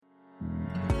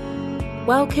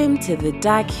Welcome to the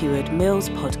Dag Heward Mills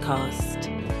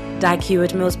podcast. Dag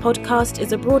Heward Mills podcast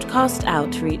is a broadcast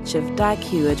outreach of Dag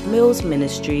Heward Mills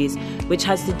Ministries, which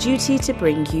has the duty to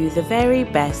bring you the very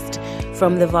best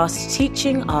from the vast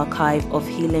teaching archive of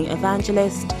healing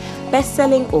evangelist,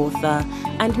 best-selling author,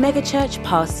 and megachurch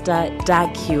pastor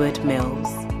Dag Heward Mills.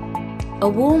 A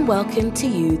warm welcome to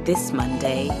you this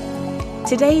Monday.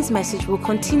 Today's message will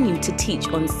continue to teach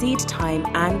on seed time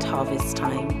and harvest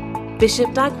time.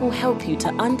 Bishop Dag will help you to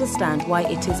understand why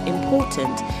it is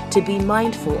important to be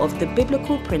mindful of the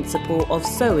biblical principle of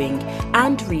sowing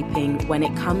and reaping when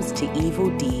it comes to evil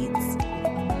deeds.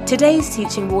 Today's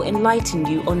teaching will enlighten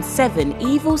you on 7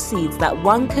 evil seeds that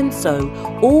one can sow,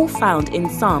 all found in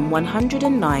Psalm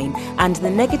 109, and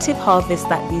the negative harvest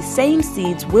that these same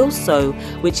seeds will sow,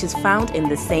 which is found in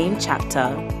the same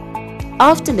chapter.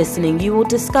 After listening, you will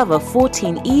discover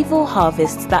 14 evil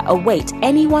harvests that await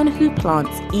anyone who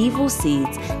plants evil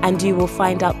seeds, and you will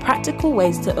find out practical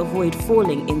ways to avoid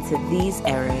falling into these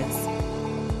errors.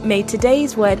 May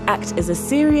today's word act as a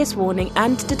serious warning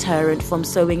and deterrent from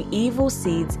sowing evil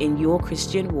seeds in your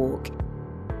Christian walk.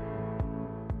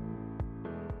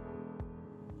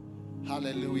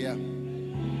 Hallelujah.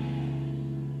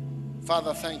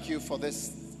 Father, thank you for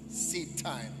this seed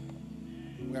time.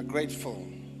 We are grateful.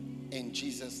 In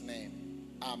Jesus' name,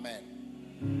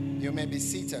 amen. You may be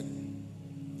seated.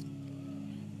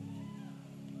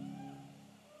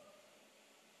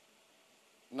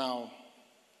 Now,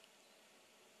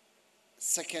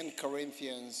 2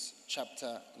 Corinthians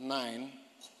chapter 9,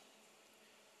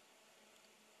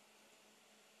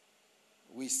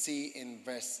 we see in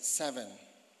verse 7,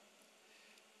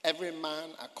 every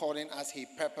man according as he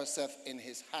purposeth in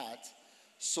his heart,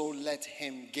 so let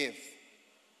him give.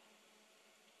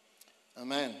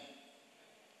 Amen.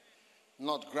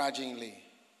 Not grudgingly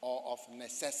or of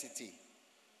necessity.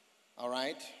 All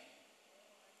right?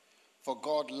 For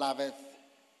God loveth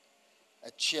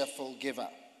a cheerful giver.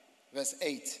 Verse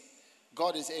 8.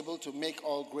 God is able to make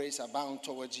all grace abound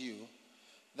towards you,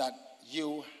 that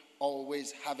you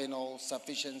always having all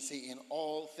sufficiency in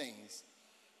all things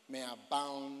may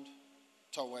abound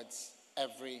towards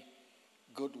every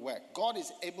good work. God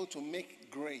is able to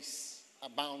make grace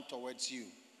abound towards you.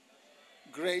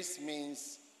 Grace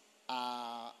means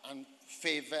and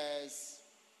favors,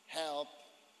 help,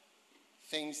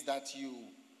 things that you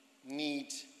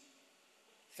need,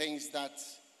 things that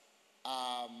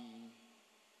are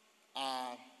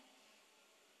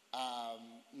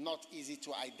not easy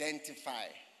to identify.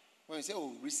 When you say,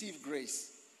 oh, receive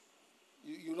grace,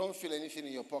 you don't feel anything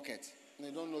in your pocket. And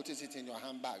you don't notice it in your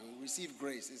handbag. You receive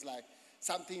grace. It's like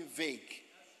something vague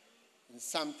and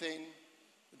something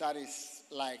that is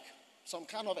like some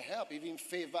kind of help, even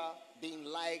favor, being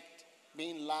liked,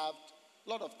 being loved. A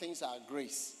lot of things are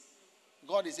grace.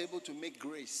 God is able to make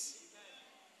grace,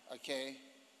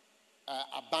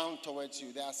 abound towards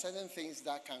you. There are certain things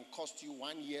that can cost you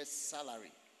 1 year's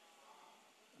salary.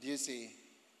 Do you see?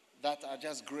 That are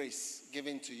just grace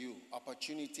given to you.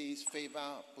 Opportunities, favor,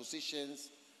 positions,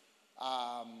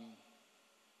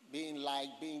 being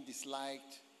liked, being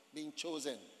disliked, being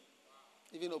chosen,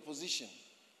 even opposition.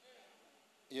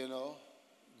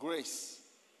 Grace.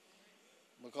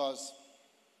 Because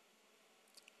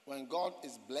when God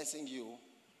is blessing you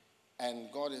and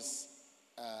God is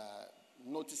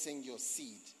noticing your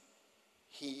seed,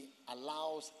 he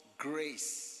allows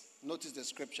grace. Notice the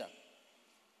scripture.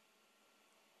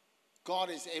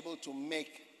 God is able to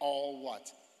make all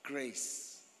what?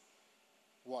 Grace.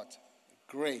 What?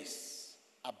 Grace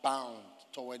abound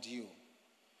toward you.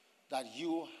 That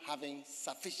you having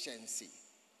sufficiency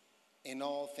in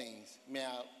all things may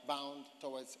abound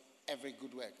towards every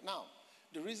good work. Now,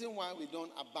 the reason why we don't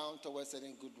abound towards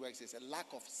certain good works is a lack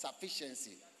of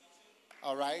sufficiency.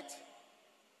 All right?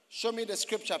 Show me the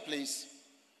scripture, please.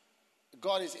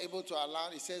 God is able to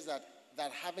allow, it says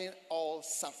that having all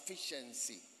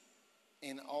sufficiency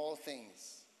in all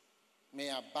things may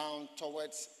abound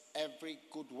towards every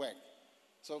good work.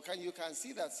 So you can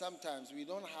see that sometimes we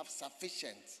don't have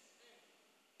sufficient.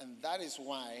 And that is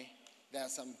why there are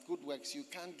some good works you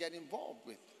can't get involved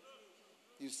with.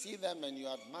 You see them and you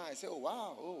admire. Say, oh,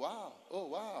 wow, oh, wow, oh,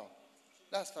 wow.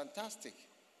 That's fantastic.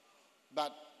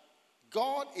 But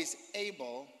God is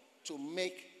able to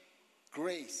make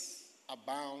grace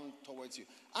abound towards you.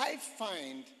 I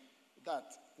find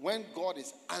that when God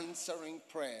is answering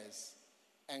prayers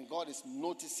and God is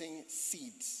noticing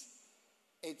seeds,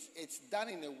 it's done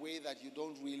in a way that you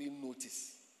don't really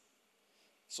notice.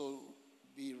 So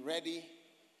be ready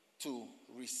to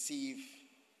receive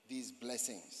these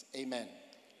blessings. Amen.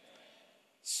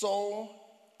 So,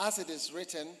 as it is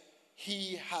written,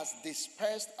 He has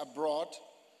dispersed abroad,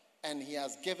 and he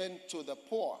has given to the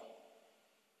poor.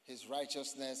 His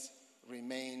righteousness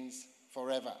remains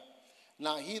forever.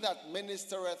 Now he that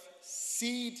ministereth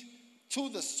seed to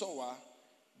the sower,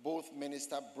 both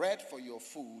minister bread for your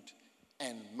food,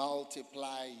 and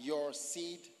multiply your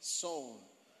seed sown.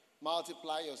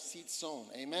 Multiply your seed sown.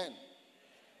 Amen.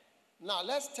 Now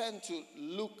let's turn to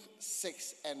Luke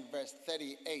 6 and verse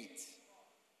 38.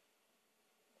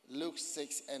 Luke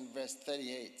 6 and verse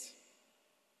 38.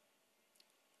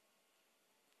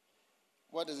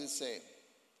 What does it say?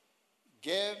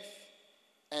 Give,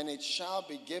 and it shall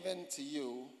be given to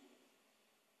you,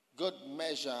 good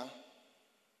measure,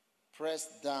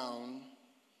 pressed down,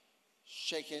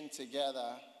 shaken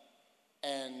together,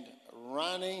 and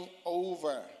running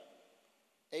over.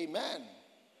 Amen.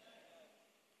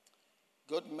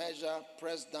 Good measure,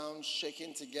 pressed down,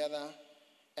 shaken together,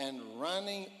 and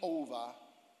running over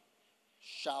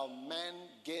shall men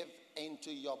give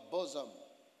into your bosom.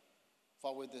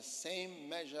 For with the same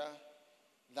measure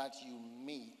that you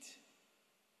meet,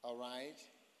 all right,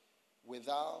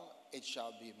 withal it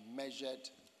shall be measured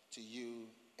to you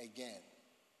again.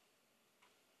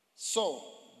 So,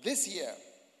 this year,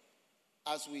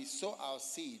 as we sow our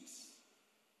seeds,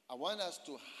 I want us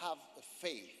to have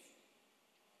faith.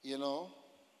 You know,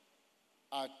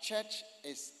 our church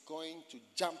is going to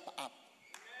jump up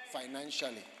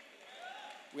financially.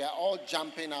 We are all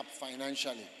jumping up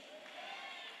financially.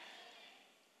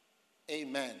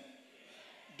 Amen.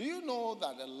 Do you know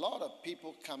that a lot of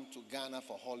people come to Ghana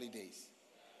for holidays?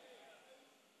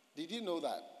 Did you know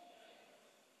that?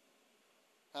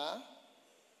 Huh?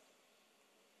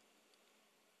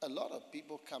 A lot of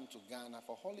people come to Ghana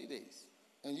for holidays,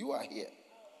 and you are here.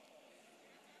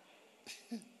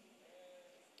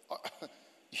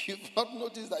 You've not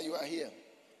noticed that you are here.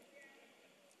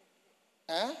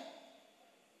 Huh?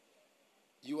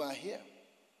 You are here.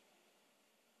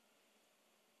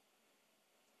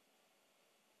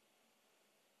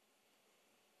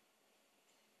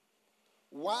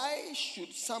 Why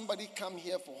should somebody come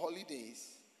here for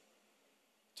holidays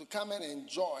to come and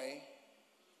enjoy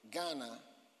Ghana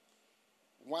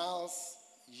whilst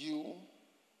you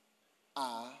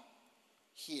are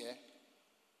here,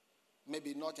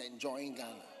 maybe not enjoying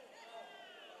Ghana?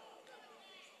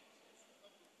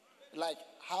 Like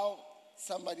how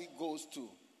somebody goes to,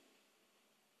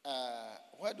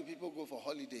 where do people go for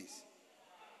holidays?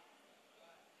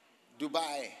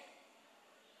 Dubai.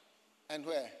 And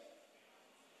where?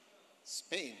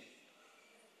 Spain.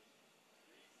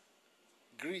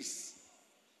 Greece.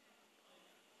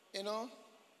 You know,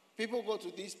 people go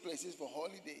to these places for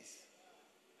holidays.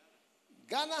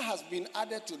 Ghana has been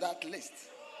added to that list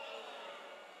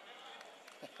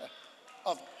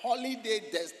of holiday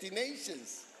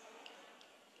destinations.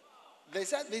 They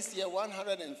said this year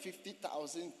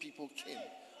 150,000 people came.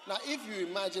 Now, if you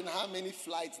imagine how many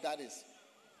flights that is.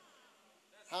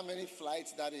 How many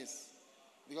flights that is.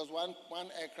 Because one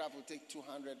aircraft will take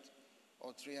 200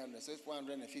 or 300. So it's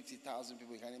 450,000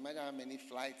 people. You can imagine how many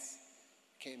flights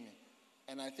came in.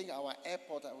 And I think our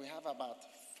airport, we have about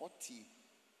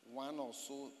 41 or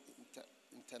so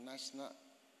international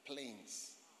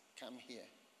planes come here.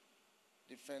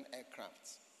 Different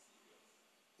aircrafts.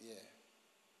 Yeah.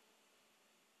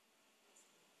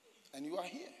 And you are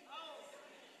here.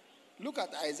 Look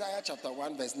at Isaiah chapter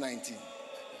 1 verse 19.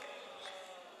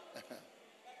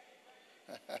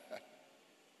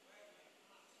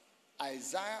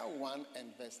 Isaiah 1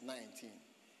 and verse 19.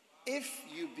 If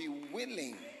you be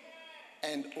willing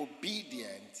and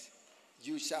obedient,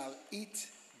 you shall eat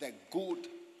the good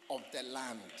of the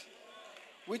land.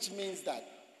 Which means that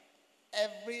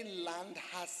every land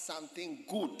has something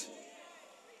good.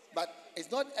 But it's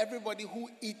not everybody who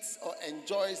eats or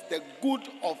enjoys the good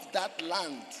of that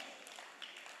land.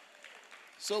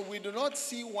 So we do not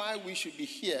see why we should be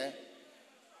here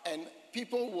and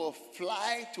people will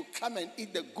fly to come and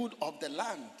eat the good of the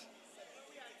land.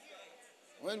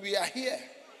 When we are here,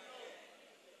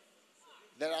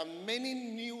 there are many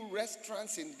new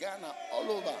restaurants in Ghana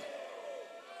all over.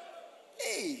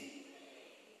 Hey,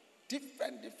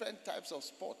 different types of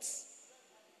sports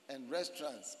and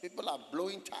restaurants. People are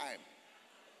blowing time.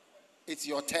 It's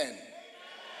your turn.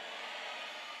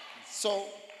 So,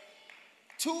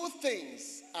 two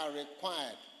things are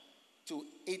required to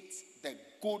eat the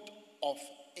good of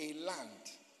a land.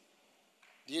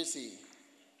 Do you see?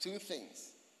 Two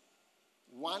things.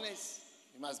 One is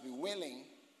you must be willing,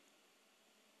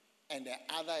 and the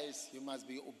other is you must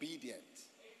be obedient.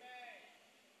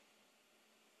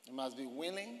 You must be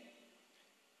willing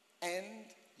and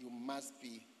you must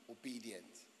be obedient.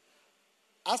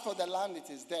 As for the land, it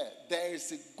is there. There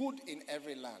is a good in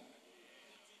every land.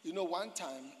 You know, one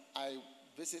time I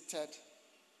visited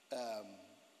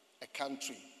a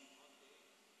country,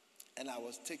 and I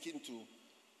was taken to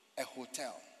a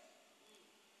hotel.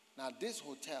 Now, this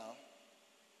hotel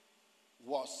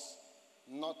was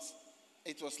not,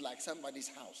 it was like somebody's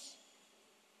house.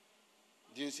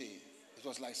 Do you see? It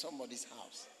was like somebody's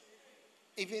house.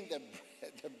 Even the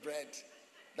bread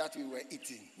that we were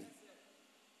eating,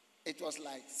 it was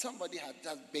like somebody had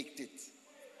just baked it.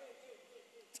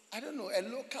 I don't know, a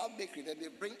local bakery, then they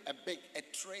bring a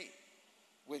tray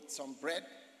with some bread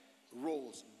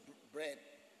rolls, bread,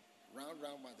 round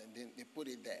one, and then they put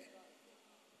it there.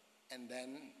 And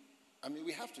then,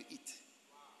 we have to eat.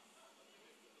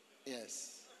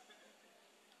 Yes.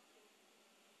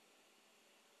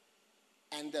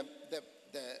 And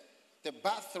the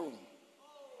bathroom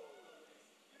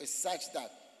is such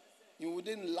that you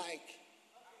wouldn't like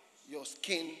your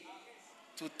skin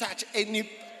to touch any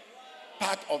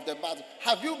part of the bathroom.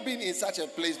 Have you been in such a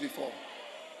place before?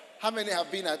 How many have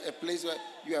been at a place where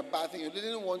you are bathing? You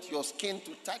didn't want your skin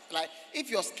to touch. Like, if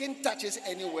your skin touches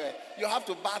anywhere, you have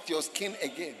to bath your skin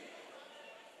again.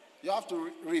 You have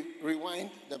to rewind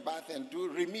the bath and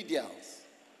do remedials.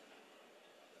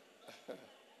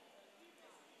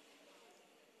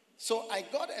 So I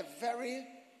got a very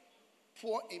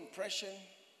poor impression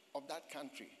of that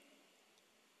country.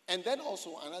 And then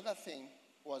also another thing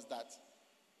was that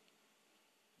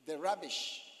the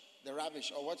rubbish,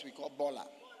 or what we call bola,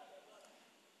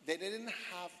 they didn't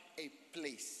have a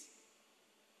place.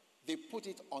 They put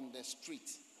it on the street,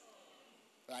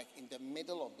 like in the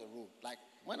middle of the road. Like,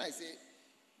 when I say,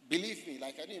 believe me,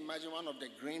 like, can you imagine one of the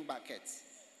green buckets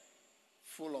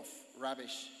full of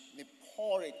rubbish? They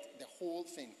pour it, the whole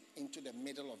thing, into the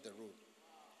middle of the road.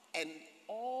 And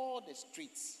all the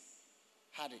streets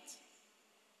had it.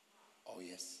 Oh,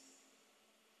 yes.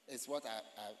 It's what I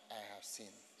have seen.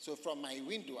 So from my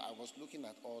window, I was looking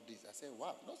at all this. I said,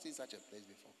 wow, I've not seen such a place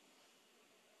before.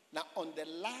 Now, on the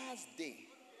last day,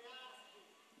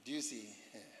 do you see?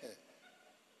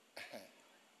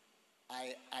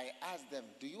 I asked them,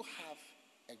 do you have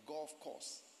a golf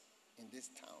course in this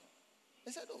town?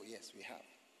 They said, oh, yes, we have.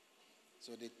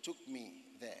 So they took me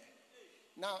there.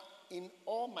 Now, in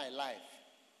all my life,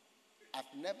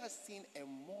 I've never seen a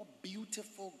more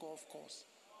beautiful golf course.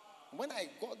 When I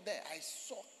got there, I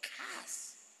saw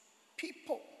cars,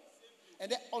 people.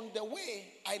 And then on the way,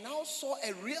 I now saw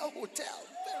a real hotel,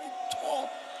 very tall,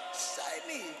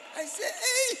 shiny. I said,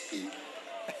 hey,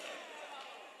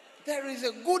 there is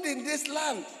a good in this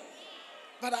land.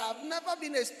 But I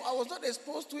was not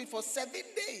exposed to it for 7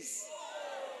 days.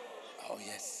 Oh,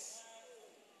 yes.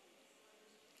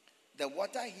 The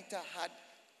water heater had,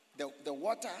 the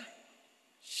water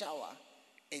shower,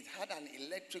 it had an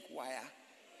electric wire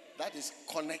that is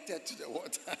connected to the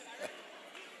water,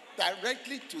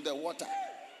 directly to the water.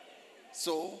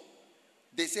 So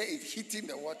they say it's heating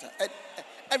the water. And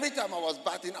every time I was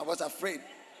bathing, I was afraid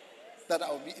that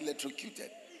I would be electrocuted.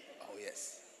 Oh,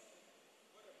 yes.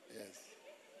 Yes.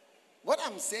 What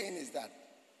I'm saying is that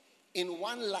in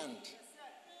one land,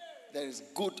 there is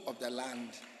good of the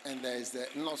land, and there is the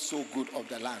not so good of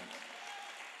the land.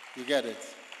 You get it?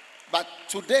 But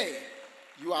today,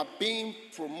 you are being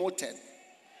promoted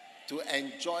to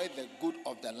enjoy the good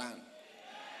of the land.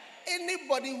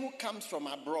 Anybody who comes from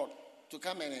abroad to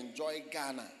come and enjoy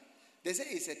Ghana, they say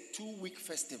it's a 2-week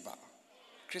festival.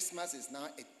 Christmas is now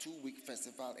a 2-week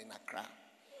festival in Accra.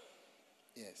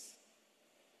 Yes.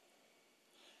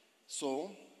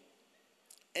 So,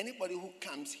 anybody who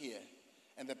comes here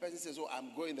and the person says, oh,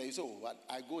 I'm going there, you say, oh, what?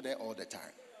 I go there all the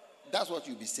time. That's what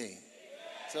you'll be saying.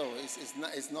 So,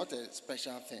 it's not a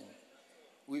special thing.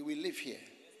 We live here.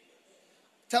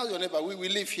 Tell your neighbor, we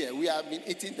live here. We have been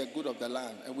eating the good of the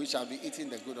land, and we shall be eating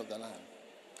the good of the land.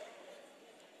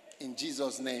 In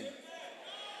Jesus' name.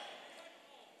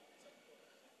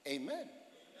 Amen.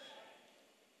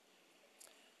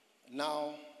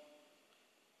 Now,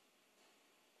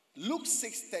 Luke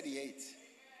 6:38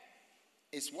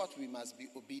 is what we must be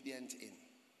obedient in.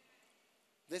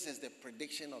 This is the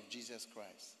prediction of Jesus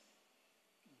Christ.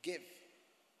 Give,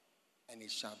 and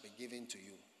it shall be given to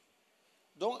you.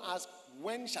 Don't ask,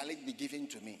 when shall it be given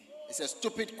to me? It's a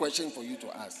stupid question for you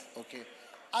to ask, okay?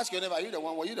 Ask your neighbor,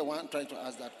 were you the one trying to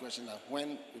ask that question, that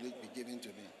when will it be given to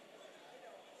me?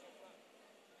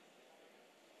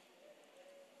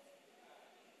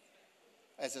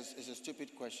 It's a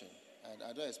stupid question. And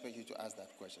I don't expect you to ask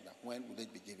that question, that when will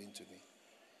it be given to me?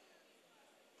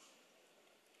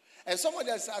 And somebody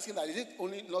else is asking that, is it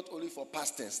not only for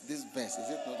pastors, this verse, is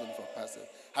it not only for pastors?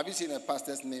 Have you seen a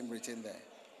pastor's name written there?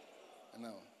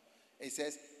 No. It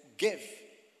says, give,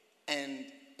 and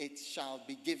it shall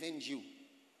be given you.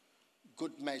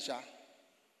 Good measure,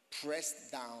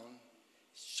 pressed down,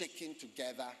 shaken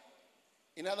together.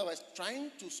 In other words,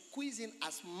 trying to squeeze in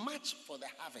as much for the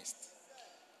harvest.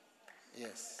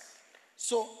 Yes.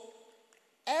 So,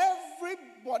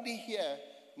 everybody here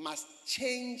must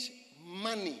change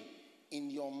money in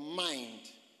your mind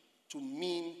to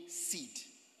mean seed.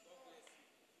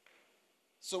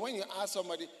 So when you ask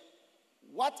somebody,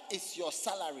 what is your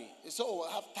salary? So we'll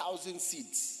have 1,000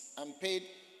 seeds. I'm paid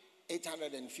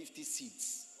 850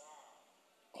 seeds.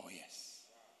 Oh yes.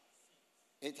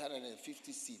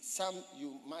 850 seeds. Some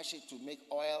you mash it to make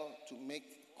oil, to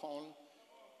make corn.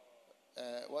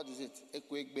 What is it?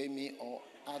 Ekwegbemi or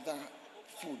other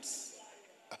foods.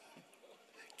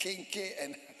 Kinke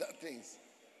and other things.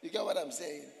 You get what I'm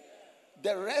saying?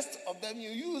 The rest of them, you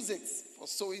use it for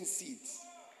sowing seeds.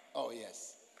 Oh,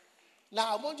 yes.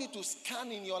 Now, I want you to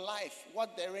scan in your life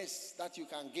what there is that you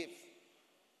can give.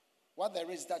 What there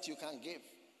is that you can give.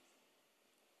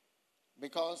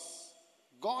 Because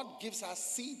God gives us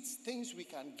seeds, things we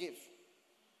can give.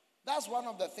 That's one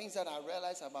of the things that I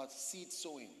realize about seed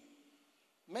sowing.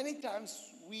 Many times,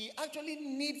 we actually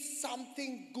need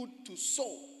something good to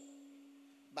sow,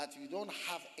 but we don't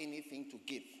have anything to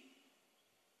give.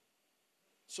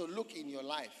 So look in your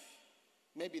life.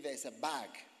 Maybe there's a bag.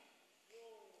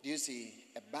 Do you see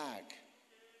a bag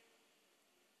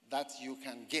that you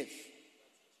can give?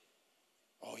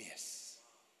 Oh, yes.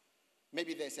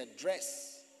 Maybe there's a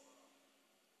dress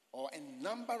or a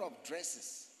number of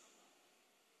dresses.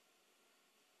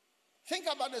 Think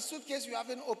about the suitcase you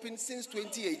haven't opened since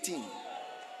 2018.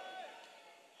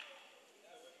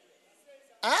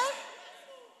 Huh?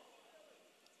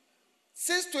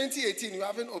 Since 2018, you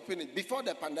haven't opened it, before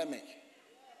the pandemic.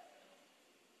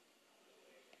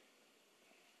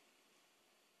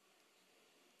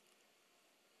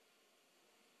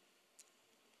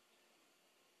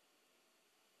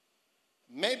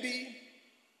 Maybe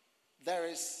there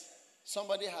is,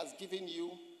 somebody has given you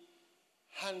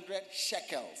 100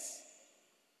 shekels.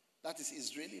 That is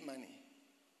Israeli money.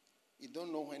 You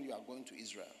don't know when you are going to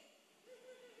Israel.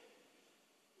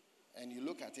 And you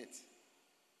look at it.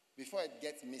 Before it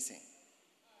gets missing,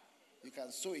 you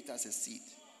can sow it as a seed.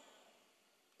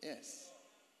 Yes.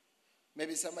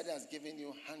 Maybe somebody has given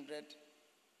you $100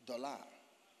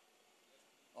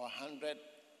 or 100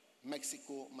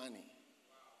 Mexico money.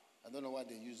 I don't know what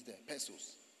they use there.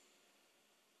 Pesos.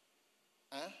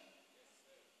 Huh?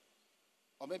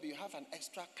 Or maybe you have an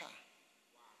extra car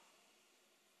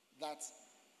that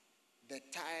the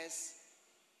tires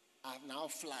are now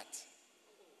flat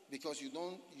because you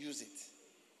don't use it.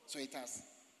 So it has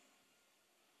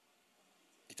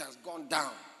gone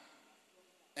down.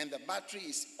 And the battery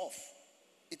is off.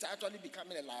 It's actually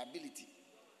becoming a liability.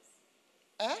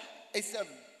 Huh? It's a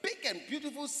big and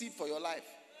beautiful seed for your life.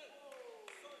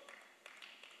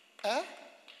 Huh?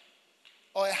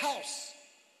 Or a house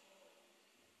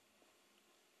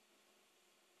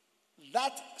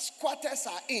that squatters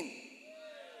are in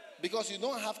because you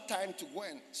don't have time to go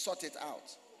and sort it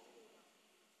out.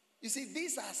 You see,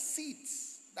 these are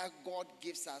seeds that God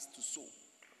gives us to sow.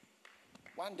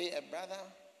 One day a brother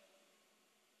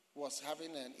was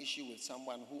having an issue with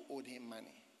someone who owed him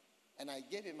money. And I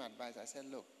gave him advice. I said,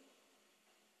 look,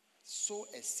 sow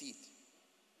a seed.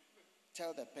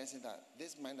 Tell the person that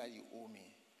this money that you owe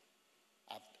me,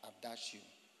 I've dashed you.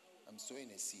 I'm sowing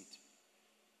a seed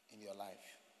in your life.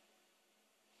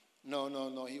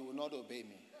 No, he will not obey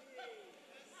me.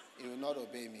 He will not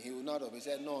obey me. He will not obey. He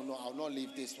said, no, I'll not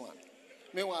leave this one.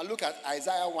 Meanwhile, look at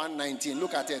Isaiah 1:19.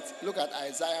 Look at it. Look at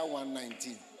Isaiah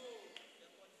 1:19.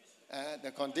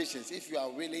 The conditions. If you are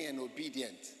willing and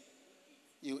obedient,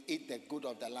 you eat the good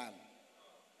of the land.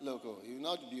 Look, you will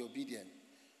not be obedient.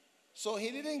 So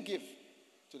he didn't give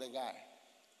to the guy.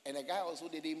 And the guy also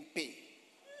didn't pay.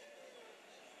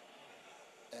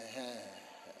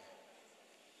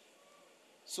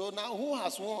 So now who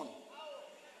has won?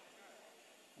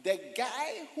 The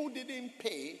guy who didn't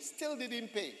pay still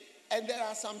didn't pay. And there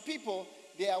are some people,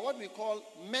 they are what we call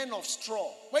men of straw.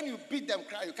 When you beat them,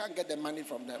 cry, you can't get the money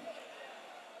from them.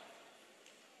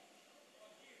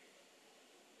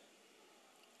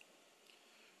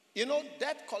 You know,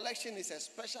 debt collection is a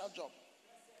special job.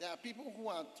 There are people who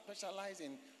are specialized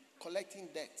in collecting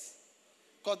debts.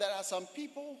 Because there are some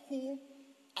people who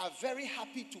are very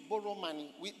happy to borrow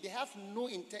money. They have no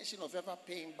intention of ever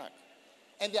paying back.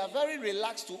 And they are very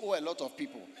relaxed to owe a lot of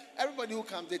people. Everybody who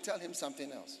comes, they tell him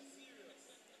something else.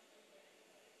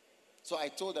 So I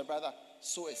told the brother,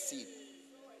 sow a seed.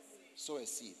 Sow a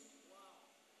seed.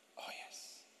 Oh,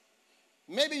 yes.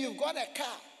 Maybe you've got a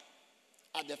car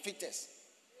at the fitters.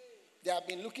 They have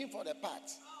been looking for the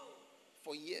parts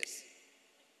for years.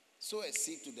 Sow a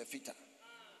seed to the fitter.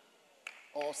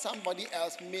 Or somebody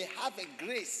else may have a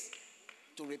grace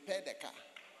to repair the car.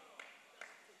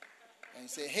 And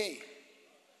say, hey,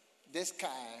 this car,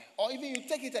 or even you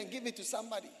take it and give it to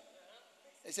somebody.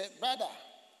 They say, brother,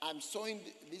 I'm sowing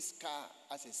this car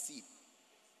as a seed.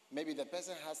 Maybe the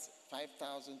person has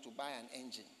 5,000 to buy an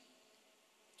engine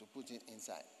to put it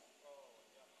inside.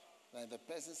 Then the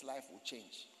person's life will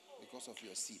change because of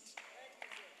your seed.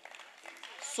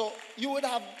 So you would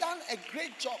have done a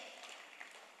great job.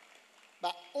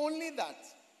 But only that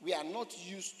we are not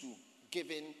used to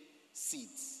giving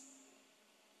seeds.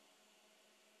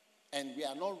 And we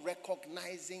are not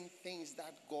recognizing things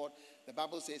that God, the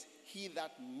Bible says, he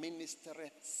that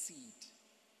ministereth seed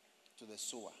to the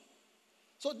sower.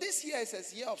 So this year is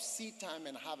a year of seed time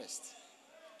and harvest.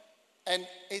 And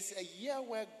it's a year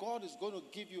where God is going to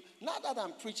give you, now that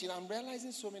I'm preaching, I'm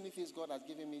realizing so many things God has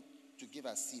given me to give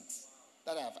as seeds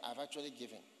that I've actually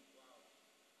given.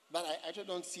 But I actually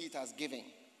don't see it as giving.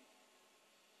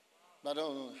 But I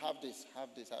don't have this.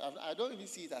 I don't even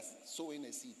see it as sowing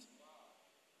a seed.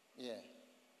 Yeah.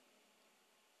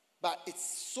 But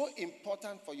it's so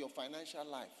important for your financial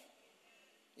life.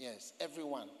 Yes,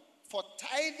 everyone. For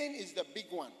tithing is the big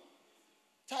one.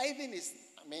 Tithing is,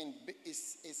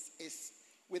 is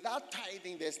without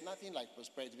tithing, there's nothing like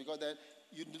prosperity, because then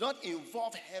you do not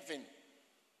involve heaven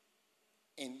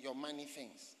in your money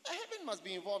things. Heaven must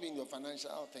be involved in your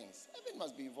financial things. Heaven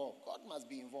must be involved. God must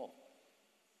be involved.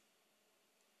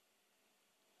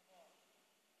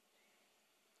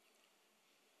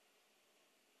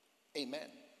 Amen.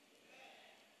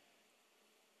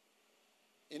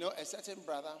 You know, a certain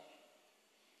brother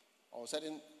or a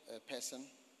certain person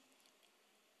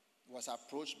was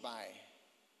approached by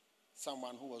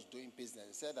someone who was doing business.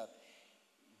 He said that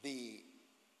they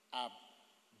are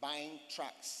buying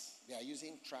trucks. They are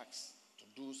using trucks to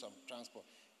do some transport.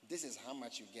 This is how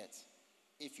much you get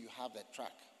if you have the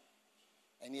truck.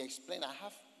 And he explained, I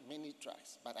have many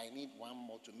trucks, but I need one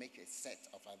more to make a set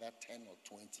of either 10 or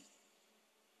 20.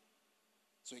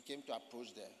 So he came to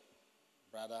approach the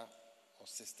brother or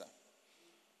sister.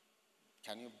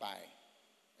 Can you buy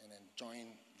and then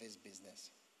join this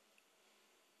business?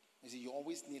 You see, you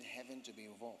always need heaven to be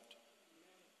involved.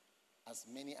 As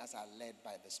many as are led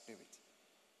by the Spirit.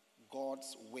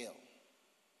 God's will.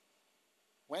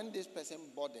 When this person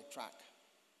bought the truck,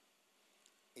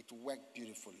 it worked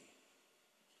beautifully.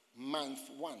 Month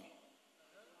 1,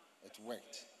 it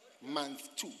worked. Month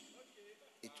 2,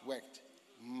 it worked.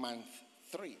 Month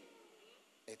 3,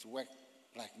 it worked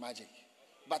like magic.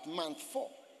 But month 4,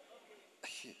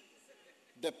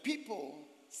 the people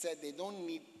said they don't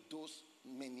need those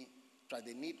many trucks.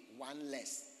 They need one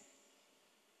less.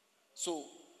 So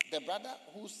the brother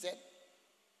who said,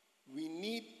 we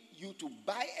need you to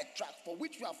buy a truck for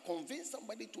which you have convinced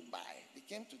somebody to buy. They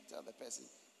came to tell the person,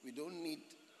 we don't need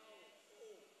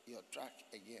your truck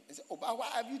again. They said, oh, but why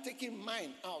have you taken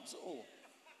mine out? So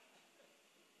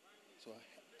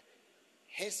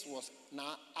his was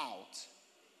now out.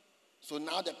 So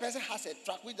now the person has a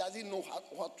truck which doesn't know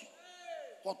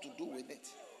what to do with it.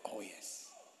 Oh, yes.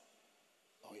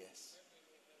 Oh, yes.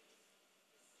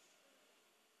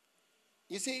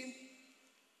 You see,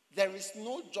 there is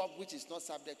no job which is not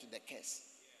subject to the curse,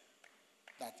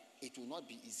 that it will not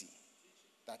be easy,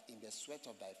 that in the sweat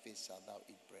of thy face shalt thou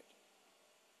eat bread.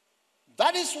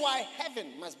 That is why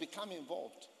heaven must become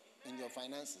involved in your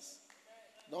finances.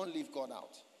 Don't leave God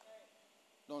out.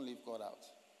 Don't leave God out.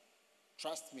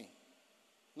 Trust me.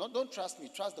 No, don't trust me.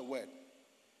 Trust the word.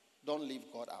 Don't leave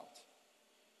God out.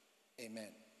 Amen.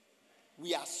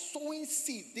 We are sowing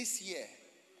seed this year.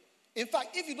 In fact,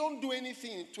 if you don't do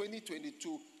anything in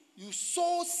 2022, you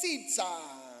sow seeds.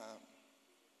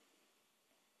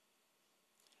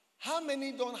 How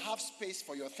many don't have space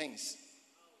for your things?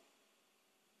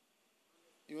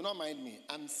 You will not mind me.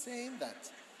 I'm saying that.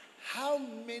 How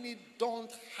many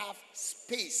don't have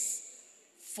space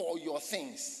for your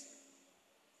things?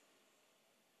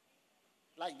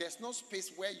 Like there's no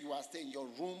space where you are staying, your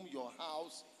room, your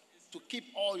house, to keep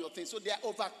all your things. So they are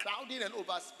overcrowding and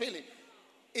overspilling.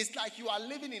 It's like you are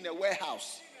living in a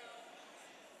warehouse.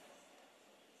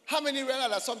 How many realize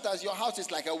that sometimes your house is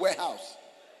like a warehouse,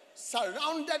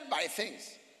 surrounded by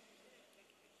things?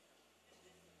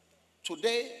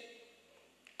 Today,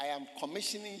 I am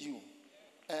commissioning you.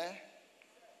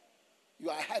 You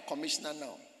are a high commissioner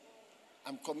now.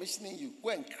 I'm commissioning you. Go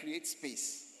and create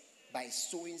space by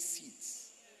sowing seeds.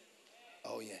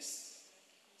 Oh, yes.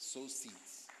 Sow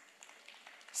seeds.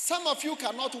 Some of you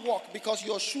cannot walk because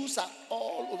your shoes are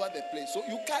all over the place. So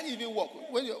you can't even walk.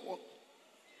 When you walk,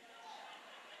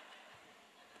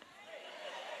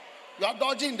 You are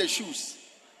dodging the shoes.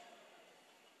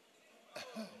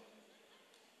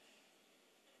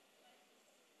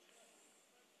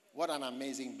 What an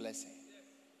amazing blessing.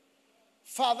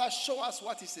 Father, show us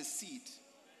what is a seed.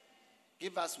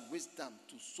 Give us wisdom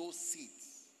to sow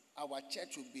seeds. Our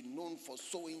church will be known for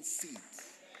sowing seeds.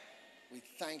 We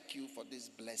thank you for this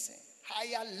blessing.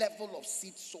 Higher level of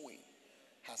seed sowing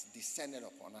has descended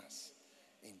upon us.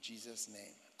 In Jesus'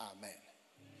 name, amen.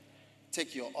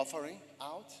 Take your offering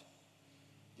out,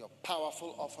 your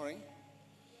powerful offering,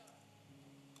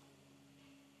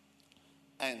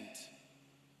 and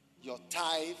your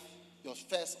tithe, your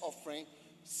first offering,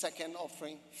 second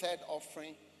offering, third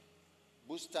offering,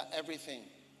 booster, everything.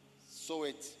 Sow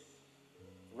it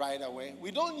right away.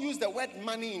 We don't use the word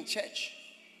money in church.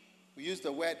 We use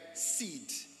the word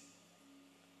seed.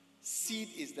 Seed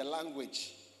is the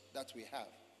language that we have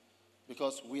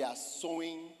because we are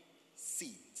sowing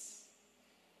seeds.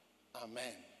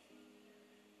 Amen.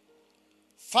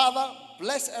 Father,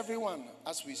 bless everyone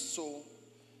as we sow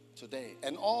today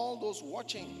and all those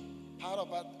watching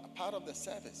part of the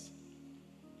service.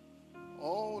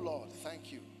 Oh Lord,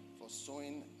 thank you for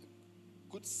sowing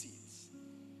good seeds.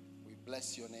 We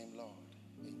bless your name, Lord.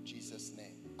 In Jesus'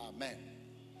 name, amen.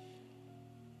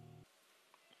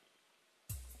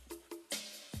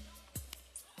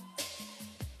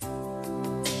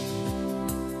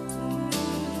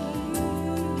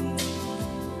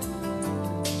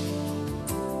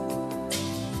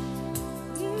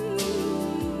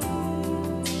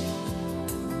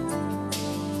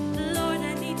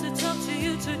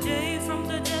 Today from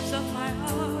the depths of my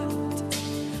heart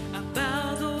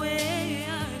about the way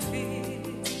I feel.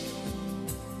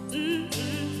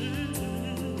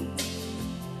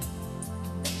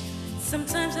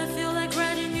 Sometimes I feel like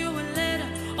writing you a letter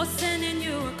or sending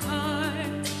you a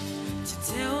card to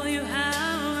tell you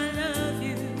how I love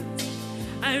you.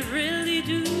 I really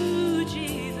do,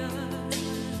 Jesus.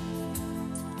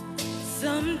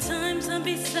 Sometimes I'm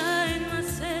beside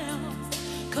myself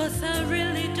 'cause I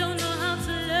really don't know how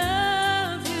to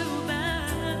love you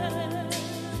back.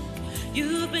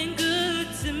 You've been good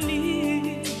to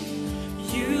me.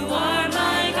 You are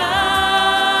my God.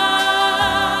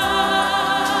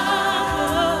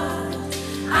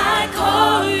 I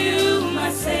call you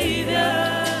my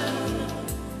Savior.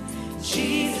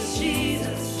 Jesus,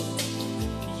 Jesus,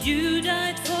 you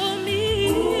died for me.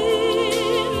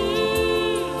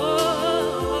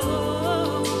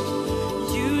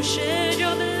 You shed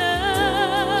your blood.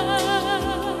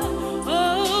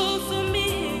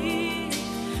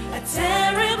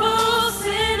 Terrible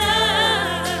sinner.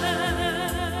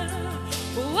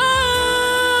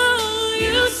 Whoa,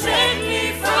 you saved me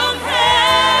from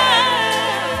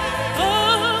hell. Oh,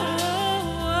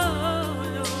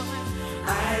 Lord, I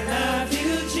love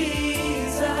you,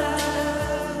 Jesus.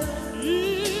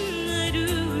 I do.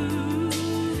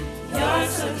 You're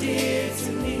so dear to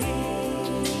me.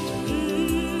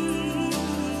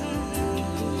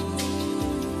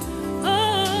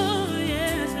 Oh,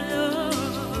 yes, Lord.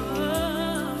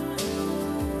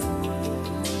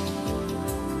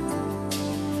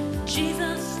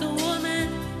 Jesus, the woman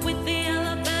with the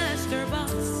alabaster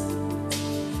box.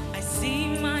 I see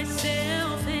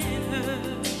myself in her.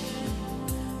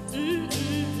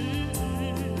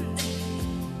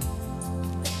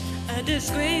 A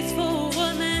disgraceful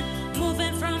woman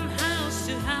moving from house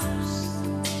to house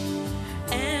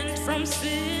and from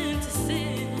sin to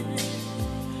sin.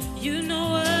 You know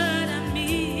what I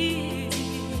mean.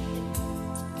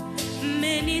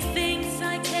 Many things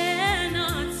I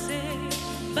cannot say,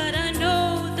 but I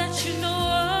know that you know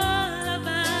all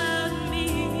about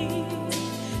me.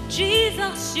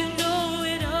 Jesus, you know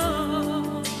it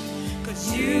all, 'cause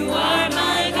you are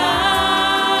my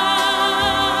God.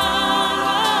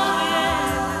 Oh, yeah.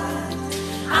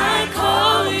 I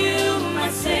call you my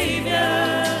Savior.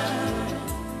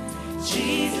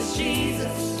 Jesus,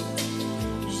 Jesus,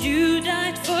 you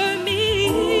died for me.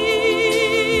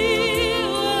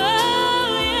 Oh,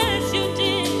 yes, you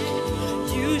did.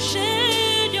 You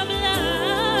shed your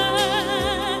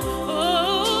blood,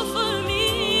 oh, for me.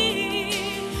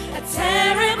 A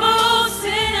terrible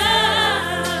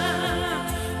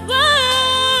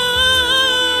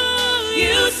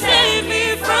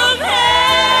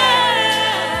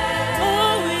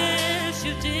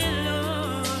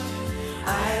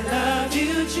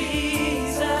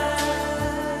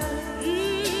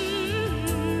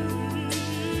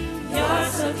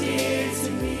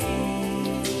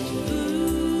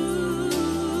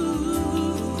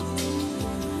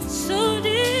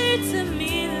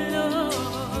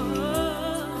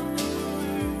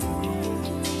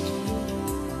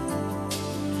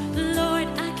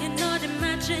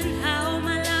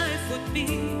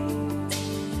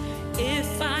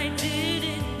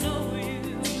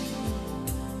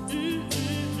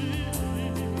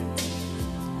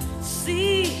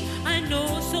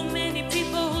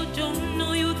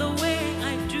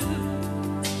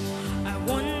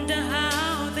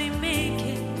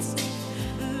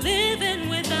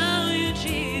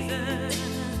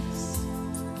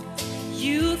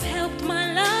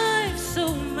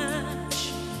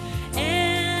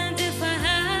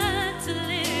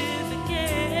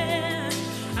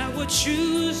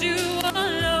choose you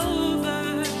all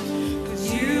over,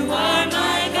 'cause you are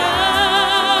my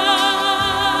God.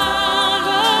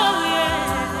 Oh,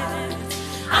 yes.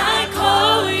 I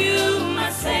call you my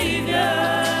Savior.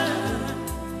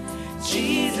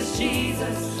 Jesus,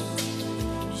 Jesus,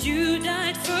 you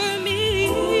died for me.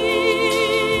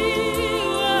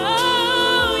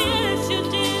 Oh, yes, you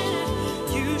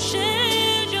did. You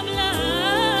shed your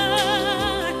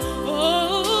blood,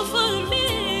 oh, for me,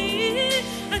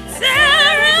 a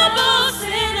terrible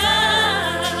sinner.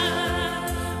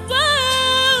 Oh,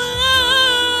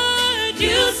 Lord,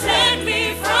 you set me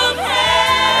from hell.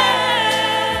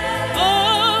 Oh,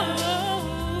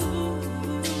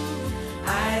 I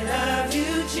love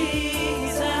you,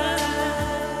 Jesus,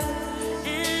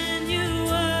 and you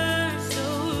are so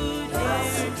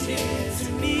dear to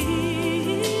me.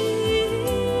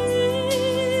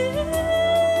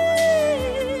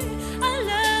 I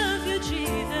love you,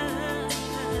 Jesus,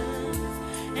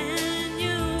 and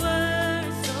you are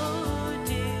so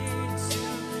dear to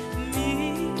me.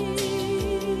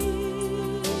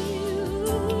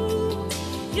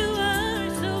 You are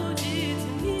so dear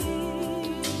to me.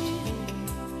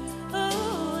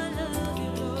 Oh, I love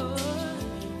you, Lord.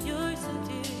 You're so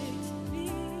dear to me.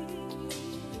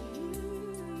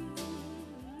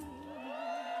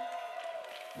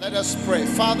 Let us pray.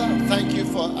 Father, thank you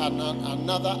for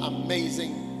another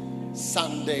amazing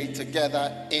Sunday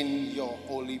together in your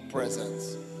holy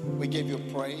presence. We give you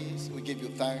praise. We give you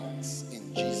thanks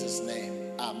in Jesus'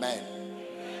 name. Amen.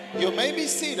 You may be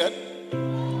seated.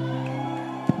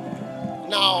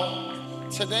 Now,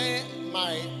 today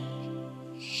my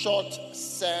short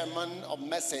sermon or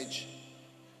message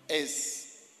is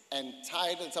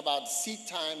entitled, it's about seed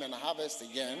time and harvest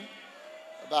again,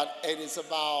 but it is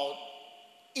about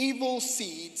evil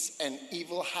seeds and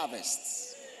evil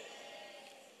harvests.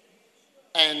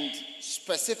 And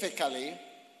specifically,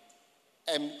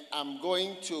 I'm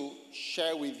going to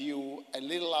share with you a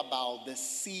little about the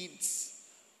seeds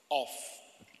of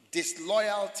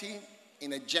disloyalty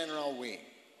in a general way.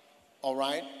 All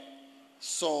right?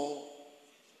 So,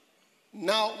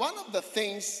 now one of the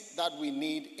things that we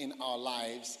need in our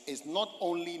lives is not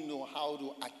only know how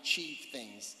to achieve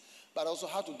things, but also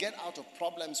how to get out of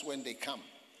problems when they come.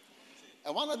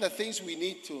 And one of the things we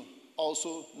need to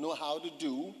also know how to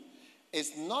do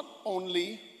is not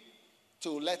only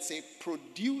to, let's say,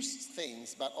 produce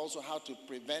things, but also how to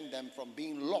prevent them from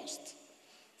being lost.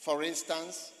 For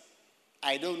instance,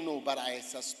 I don't know, but I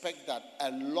suspect that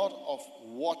a lot of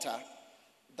water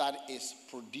that is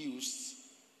produced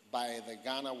by the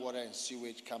Ghana Water and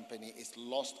Sewage Company is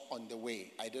lost on the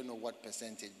way. I don't know what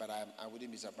percentage, but I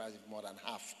wouldn't be surprised if more than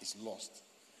half is lost.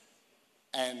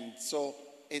 And so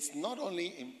it's not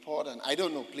only important, I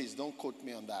don't know, please don't quote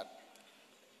me on that.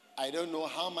 I don't know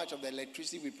how much of the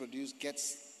electricity we produce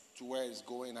gets to where it's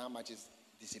going, how much is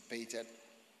dissipated,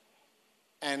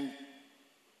 and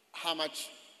how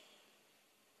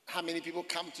many people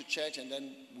come to church and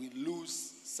then we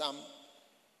lose some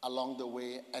along the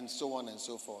way, and so on and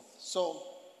so forth. So,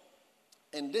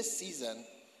 in this season,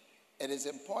 it is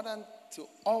important to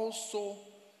also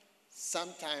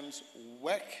sometimes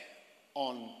work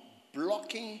on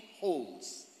blocking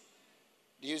holes,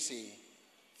 do you see,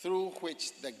 through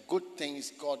which the good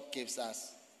things God gives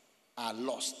us are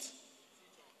lost.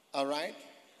 All right?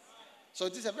 So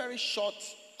this is a very short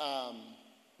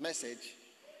message.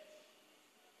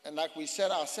 And like we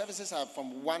said, our services are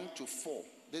from 1 to 4.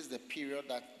 This is the period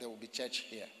that there will be church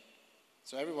here.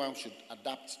 So everyone should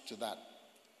adapt to that.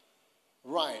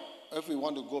 Right. If we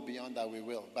want to go beyond that, we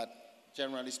will. But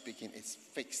generally speaking, it's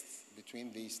fixed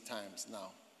between these times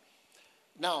now.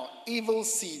 Now, evil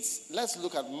seeds. Let's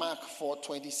look at Mark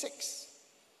 4:26.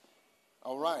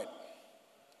 All right.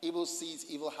 Evil seeds,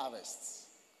 evil harvests.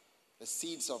 The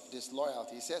seeds of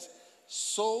disloyalty. It says,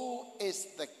 so is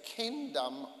the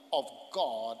kingdom of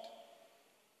God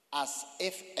as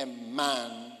if a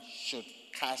man should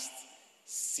cast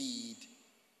seed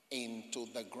into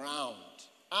the ground.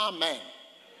 Amen.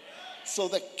 So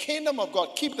the kingdom of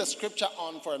God, keep the scripture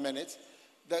on for a minute.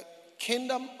 The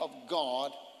kingdom of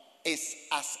God is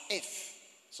as if.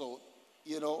 So,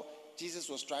 Jesus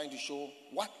was trying to show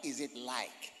what is it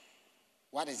like?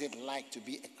 What is it like to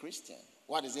be a Christian?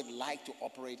 What is it like to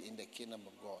operate in the kingdom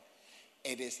of God?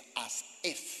 It is as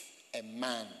if a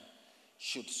man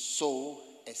should sow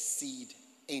a seed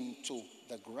into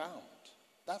the ground.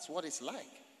 That's what it's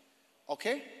like.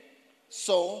 Okay?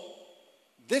 So,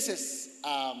 this is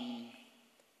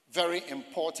very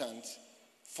important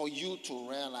for you to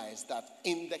realize that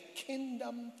in the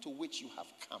kingdom to which you have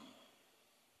come,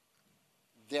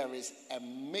 there is a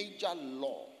major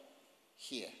law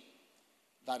here.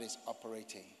 that is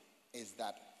operating is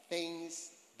that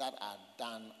things that are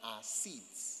done are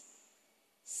seeds.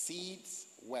 Seeds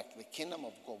work. The kingdom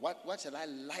of God. What shall I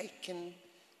liken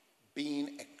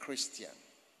being a Christian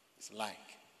is like?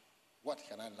 What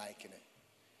can I liken it?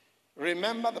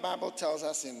 Remember, the Bible tells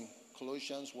us in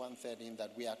Colossians 1:13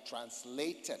 that we are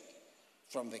translated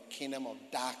from the kingdom of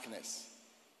darkness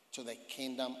to the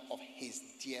kingdom of his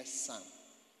dear son.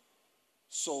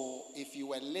 So if you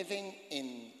were living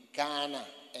in Ghana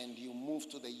and you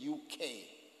moved to the UK,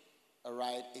 all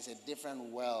right, it's a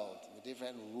different world with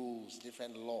different rules,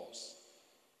 different laws.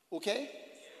 Okay?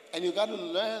 And you got to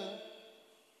learn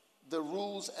the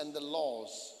rules and the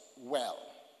laws well.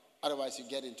 Otherwise, you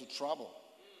get into trouble.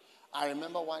 I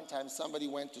remember one time somebody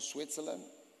went to Switzerland,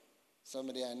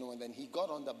 somebody I know, and then he got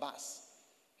on the bus.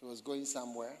 He was going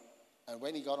somewhere. And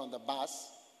when he got on the bus,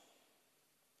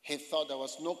 he thought there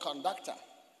was no conductor.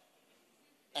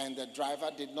 And the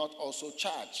driver did not also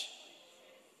charge.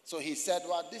 So he said,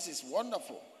 well, this is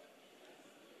wonderful.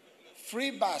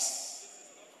 Free bus,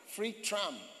 free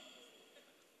tram.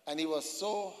 And he was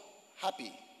so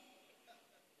happy.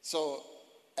 So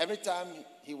every time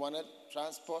he wanted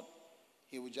transport,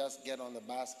 he would just get on the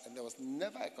bus, and there was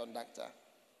never a conductor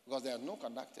because there are no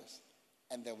conductors.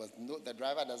 And the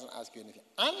driver doesn't ask you anything.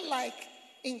 Unlike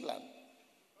England,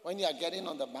 when you are getting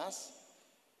on the bus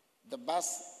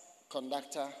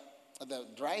conductor, the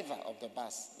driver of the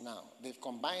bus now, they've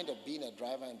combined being a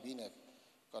driver and being a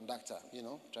conductor,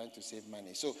 trying to save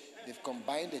money. So they've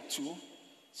combined the two.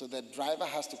 So the driver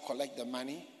has to collect the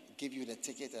money, give you the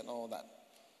ticket and all that.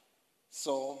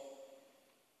 So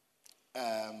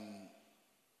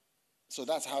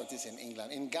that's how it is in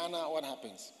England. In Ghana, what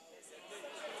happens?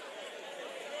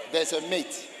 There's a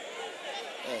mate.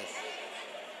 Yes.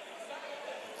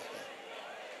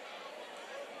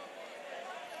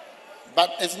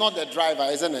 But it's not the driver,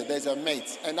 isn't it? There's a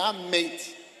mate. And that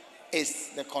mate is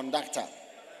the conductor.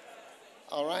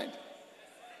 All right?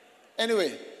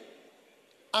 Anyway,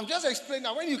 I'm just explaining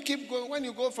that when you keep going, when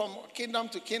you go from kingdom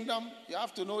to kingdom, you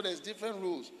have to know there's different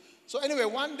rules. So anyway,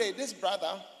 one day this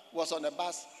brother was on the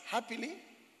bus happily,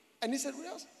 and he said,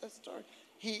 real story.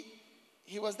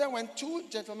 He was there when two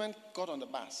gentlemen got on the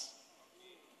bus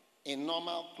in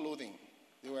normal clothing.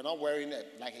 They were not wearing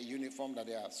it like a uniform that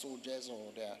they are soldiers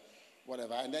or they are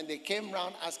whatever. And then they came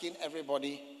around asking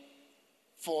everybody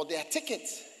for their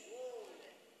tickets.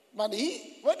 But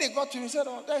when they got to him, he said,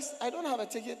 I don't have a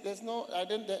ticket.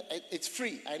 It's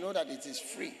free. I know that it is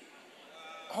free.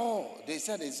 Oh, they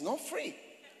said it's not free.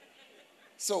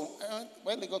 So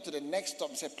when they got to the next stop,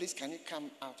 they said, please, can you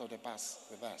come out of the bus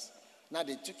with us? Now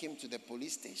they took him to the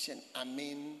police station. I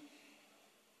mean,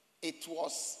 it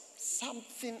was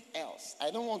something else.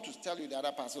 I don't want to tell you the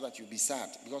other part so that you'll be sad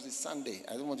because it's Sunday.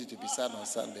 I don't want you to be sad on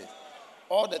Sunday.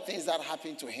 All the things that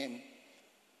happened to him,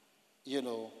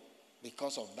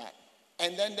 because of that.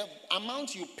 And then the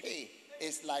amount you pay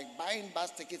is like buying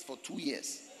bus tickets for 2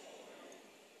 years.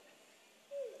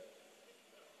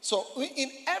 So in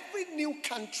every new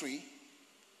country,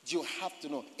 you have to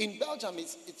know. In Belgium,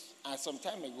 it's some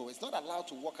time ago, it's not allowed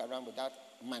to walk around without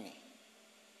money.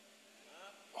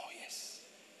 Oh, yes.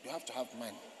 You have to have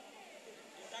money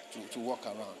to walk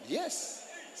around. Yes.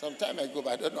 Some time ago,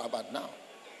 but I don't know about now.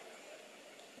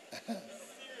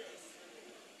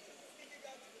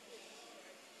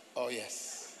 Oh,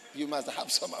 yes. You must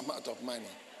have some amount of money.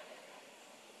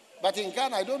 But in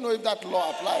Ghana, I don't know if that law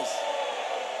applies.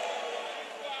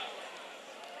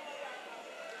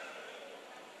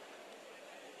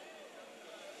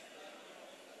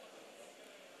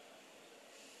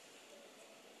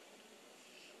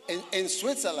 In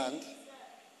Switzerland,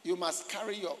 you must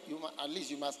carry your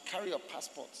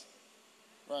passport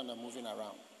rather than moving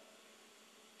around.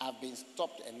 I've been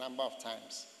stopped a number of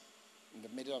times in the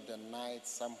middle of the night,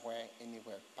 somewhere,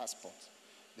 anywhere, passport.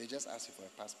 They just ask you for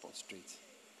a passport straight.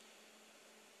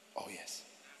 Oh, yes.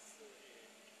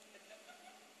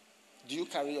 Do you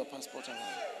carry your passport around?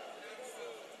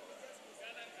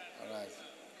 All right.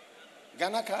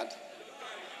 Ghana card?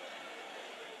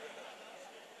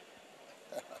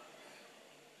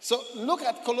 So look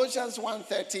at Colossians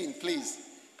 1:13, please.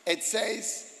 It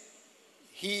says,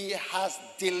 he has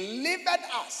delivered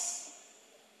us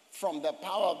from the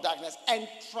power of darkness and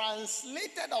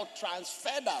translated or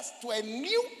transferred us to a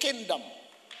new kingdom.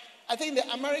 I think the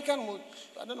American would,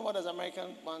 I don't know what does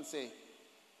American one say.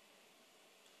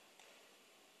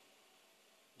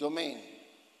 Domain.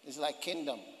 It's like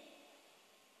kingdom.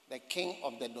 The king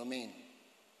of the domain.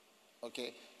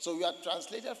 Okay. So we are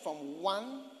translated from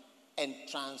one and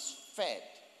transferred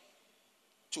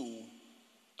to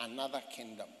another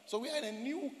kingdom. So we are in a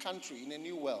new country, in a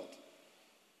new world.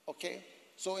 Okay?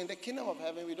 So in the kingdom of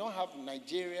heaven, we don't have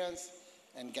Nigerians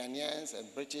and Ghanaians and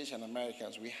British and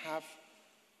Americans. We have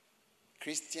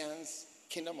Christians,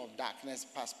 kingdom of darkness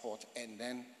passport, and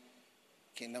then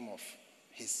kingdom of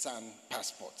his son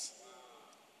passports.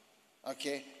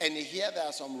 Okay? And here there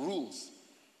are some rules.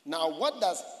 Now, what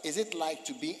is it like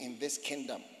to be in this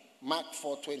kingdom? Mark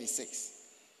 4:26.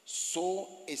 So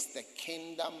is the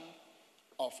kingdom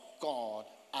of God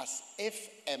as if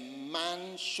a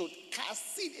man should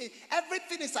cast seed.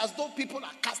 Everything is as though people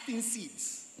are casting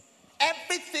seeds.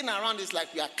 Everything around is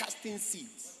like we are casting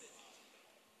seeds.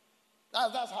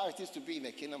 That's how it is to be in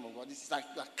the kingdom of God. It's like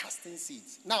we are casting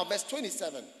seeds. Now, verse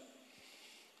 27.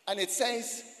 And it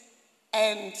says,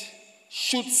 and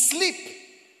should sleep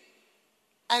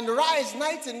and rise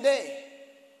night and day,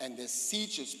 and the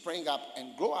seed should spring up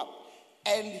and grow up,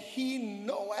 and he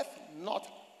knoweth not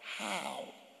how.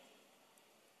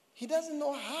 He doesn't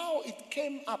know how it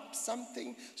came up,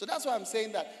 something. So that's why I'm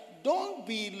saying that don't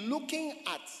be looking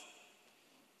at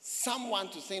someone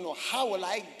to say, no, how will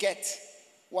I get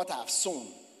what I've sown?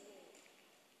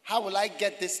 How will I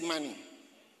get this money?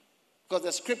 Because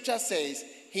the scripture says,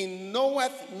 he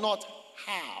knoweth not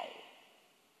how.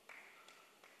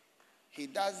 He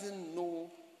doesn't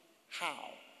know how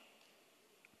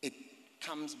it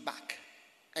comes back.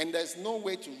 And there's no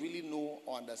way to really know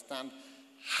or understand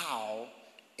how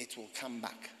it will come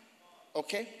back.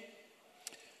 Okay?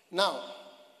 Now,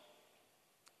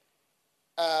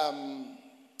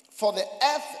 for the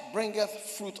earth bringeth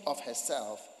fruit of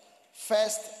herself,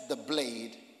 first the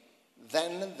blade,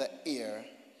 then the ear,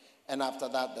 and after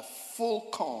that the full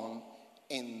corn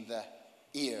in the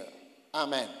ear.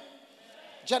 Amen.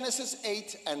 Genesis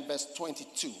 8 and verse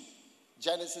 22.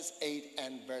 Genesis 8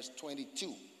 and verse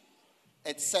 22.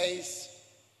 It says,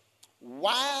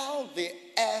 while the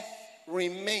earth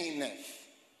remaineth,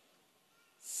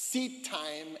 seed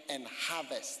time and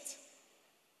harvest,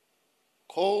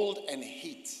 cold and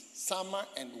heat, summer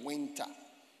and winter,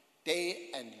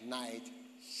 day and night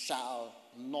shall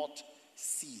not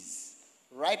cease.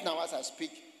 Right now as I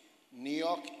speak, New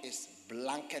York is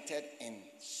blanketed in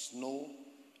snow.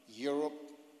 Europe,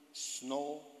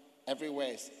 snow.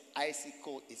 Everywhere is icy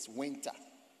cold. It's winter.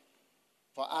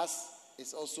 For us,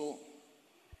 it's also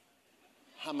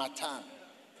Hamatan.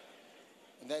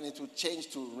 And then it will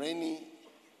change to rainy,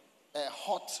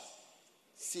 hot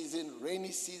season,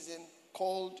 rainy season,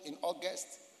 cold in August.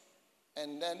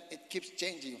 And then it keeps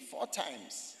changing 4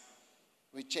 times.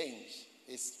 We change.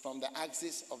 It's from the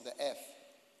axis of the earth,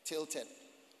 tilted.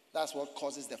 That's what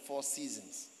causes the 4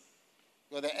 seasons.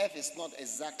 Because the earth is not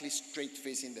exactly straight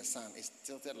facing the sun. It's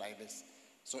tilted like this.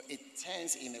 So it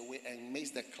turns in a way and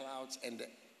makes the clouds and the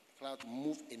cloud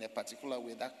move in a particular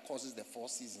way that causes the 4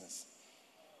 seasons.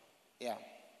 Yeah,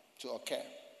 to occur.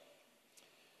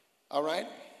 All right?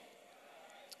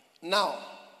 Now,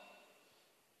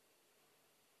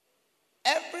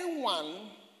 everyone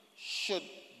should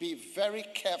be very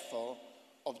careful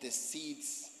of the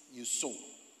seeds you sow,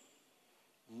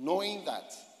 knowing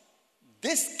that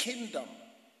this kingdom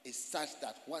is such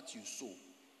that what you sow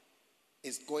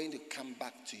is going to come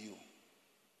back to you.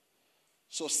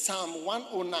 So Psalm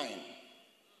 109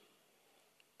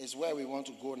 is where we want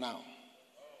to go now.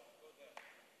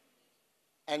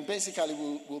 And basically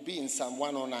we'll be in Psalm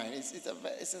 109.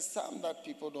 It's a psalm that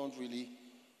people don't really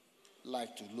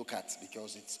like to look at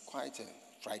because it's quite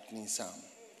a frightening psalm.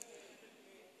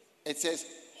 It says,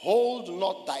 hold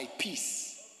not thy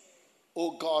peace,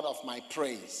 O God of my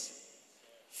praise,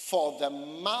 for the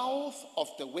mouth of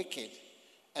the wicked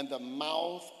and the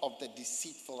mouth of the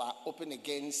deceitful are open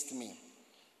against me.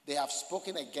 They have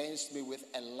spoken against me with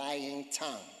a lying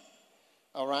tongue.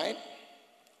 All right?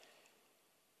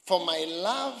 For my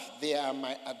love, they are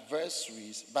my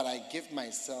adversaries, but I give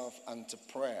myself unto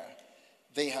prayer.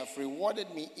 They have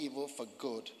rewarded me evil for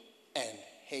good and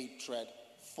hatred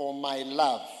for my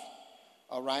love.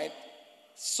 All right?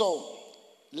 So,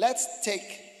 let's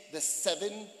take the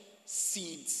 7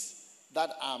 seeds that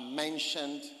are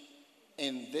mentioned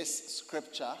in this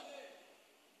scripture.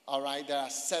 All right? There are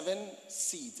 7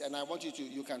 seeds, and I want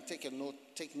you can take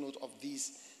note of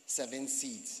these 7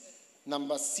 seeds.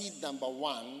 Seed number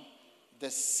 1,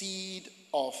 the seed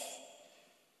of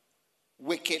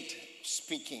wicked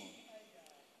speaking.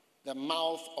 The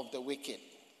mouth of the wicked,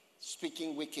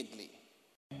 speaking wickedly.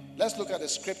 Let's look at the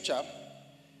scripture.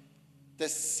 The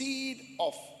seed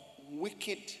of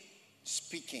wicked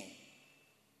speaking.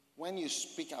 When you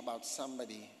speak about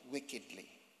somebody wickedly,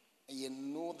 and you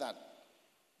know that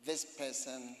this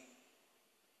person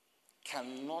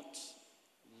cannot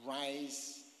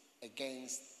rise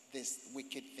against this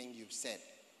wicked thing you've said.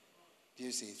 Do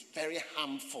you see? It's very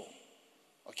harmful.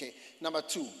 Okay. Number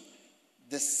 2,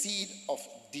 the seed of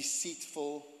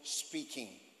deceitful speaking.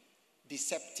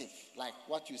 Deceptive, like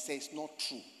what you say is not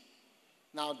true.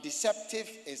 Now, deceptive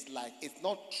is like it's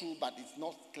not true, but it's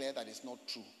not clear that it's not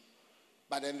true.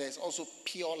 But then there's also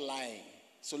pure lying.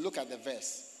 So look at the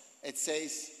verse. It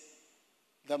says,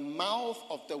 the mouth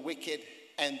of the wicked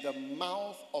and the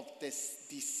mouth of the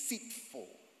deceitful.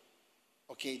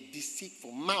 Okay,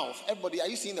 deceitful. Mouth. Everybody, are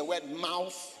you seeing the word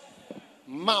mouth?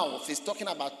 Mouth is talking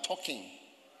about talking.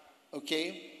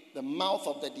 Okay? The mouth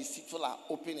of the deceitful are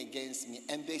open against me,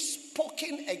 and they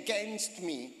spoken against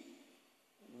me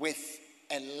with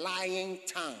a lying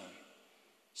tongue.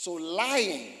 So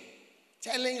lying,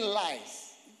 telling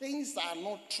lies, things are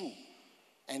not true,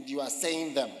 and you are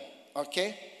saying them.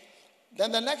 Okay?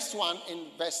 Then the next one in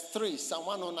verse 3, Psalm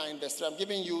 109, verse 3, I'm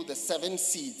giving you the 7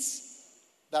 seeds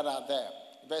that are there.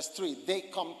 Verse 3, they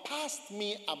compassed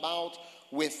me about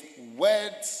with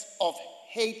words of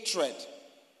hatred.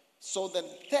 So the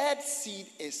third seed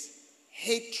is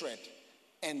hatred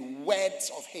and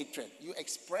words of hatred. You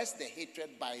express the hatred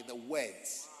by the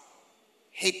words.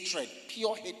 Hatred,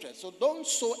 pure hatred. So don't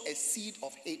sow a seed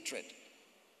of hatred.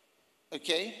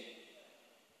 Okay?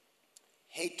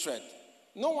 Hatred.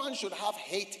 No one should have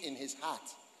hate in his heart.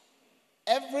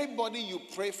 Everybody you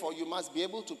pray for, you must be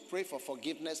able to pray for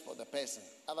forgiveness for the person.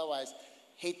 Otherwise,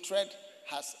 hatred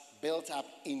has built up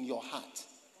in your heart.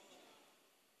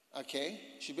 Okay?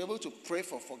 You should be able to pray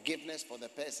for forgiveness for the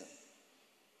person.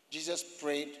 Jesus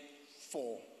prayed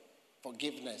for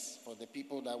forgiveness for the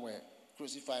people that were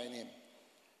crucifying him.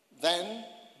 Then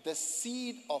the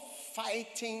seed of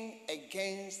fighting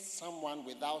against someone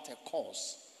without a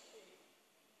cause.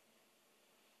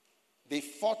 They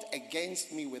fought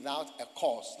against me without a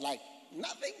cause. Like,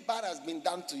 nothing bad has been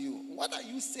done to you. What are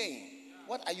you saying?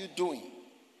 What are you doing?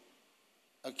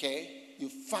 Okay? You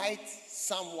fight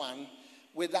someone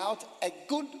without a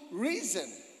good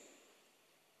reason.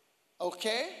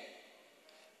 Okay?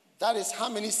 That is how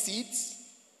many seeds?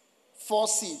 4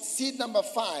 seeds. Seed number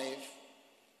 5.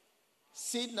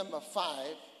 Seed number 5.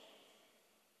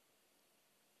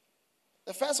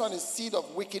 The first one is seed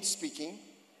of wicked speaking.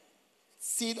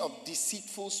 Seed of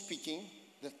deceitful speaking.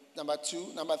 Number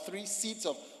 2. Number 3, seeds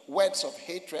of words of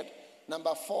hatred.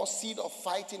 Number 4, seed of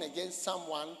fighting against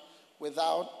someone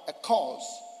without a cause.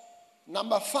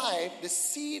 Number 5, the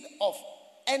seed of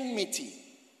enmity.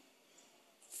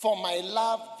 For my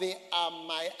love, they are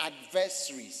my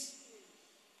adversaries.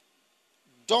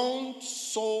 Don't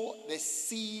sow the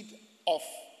seed of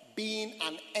being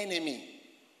an enemy.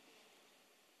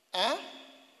 Huh?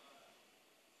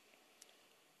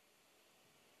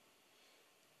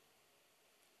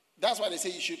 That's why they say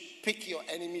you should pick your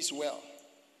enemies well.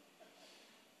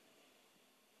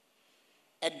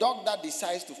 A dog that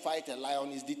decides to fight a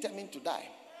lion is determined to die.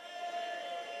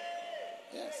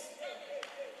 Yes.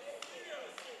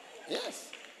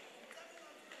 Yes.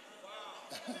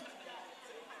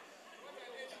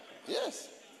 Yes.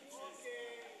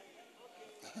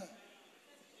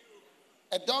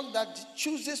 A dog that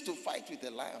chooses to fight with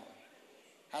a lion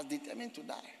has determined to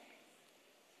die.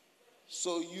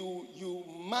 So you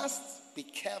must be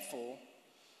careful.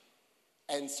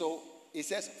 And so it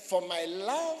says, for my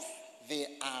love, they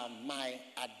are my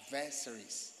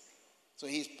adversaries. So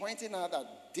he's pointing out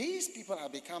that these people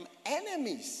have become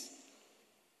enemies.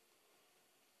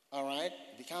 All right?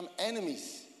 Become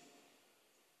enemies.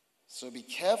 So be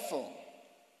careful.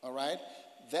 All right?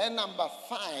 Then number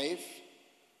 5,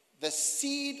 the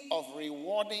seed of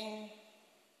rewarding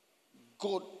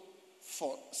good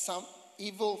for some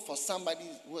evil for somebody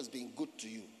who has been good to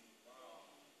you.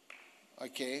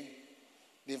 Okay?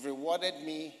 They've rewarded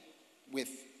me with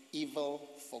evil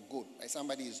for good. Like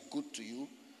somebody is good to you,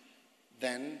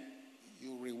 then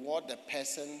you reward the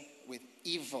person with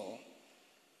evil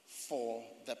for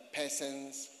the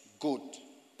person's good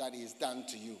that is done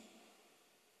to you.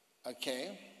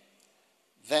 Okay?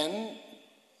 Then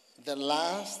the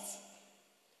last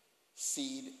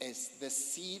seed is the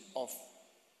seed of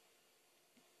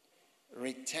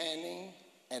returning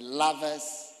a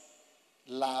lover's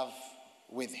love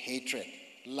with hatred.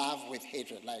 Love with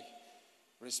hatred, like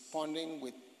responding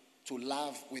to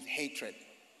love with hatred.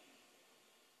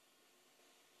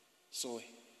 So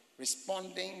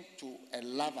responding to a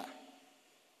lover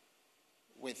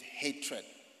with hatred.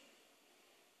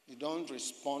 You don't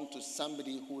respond to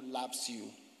somebody who loves you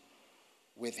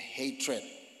with hatred.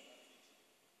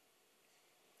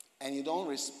 And you don't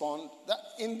respond.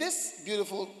 In this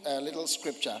beautiful little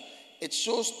scripture, it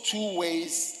shows 2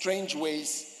 ways, strange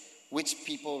ways, which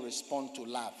people respond to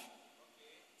love.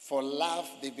 For love,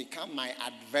 they become my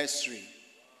adversary.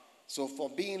 So for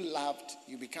being loved,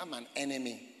 you become an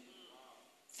enemy.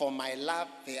 For my love,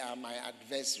 they are my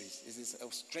adversaries. It is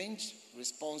a strange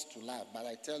response to love, but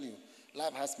I tell you,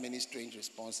 love has many strange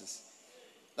responses.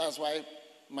 That's why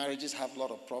marriages have a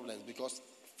lot of problems, because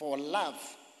for love,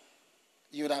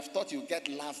 you would have thought you'd get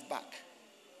love back.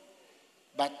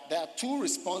 But there are two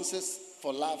responses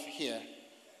for love here.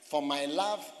 For my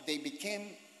love, they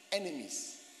became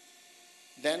enemies.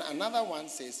 Then another one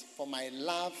says, for my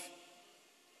love,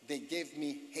 they gave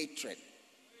me hatred.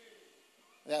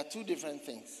 There are two different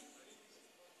things.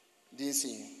 Do you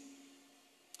see?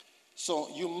 So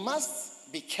you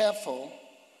must be careful,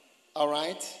 all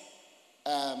right?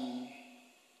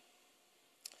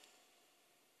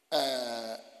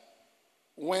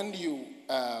 When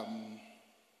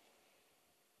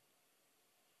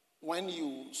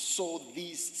you sow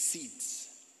these seeds,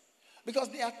 because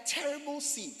they are terrible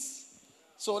seeds.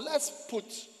 So let's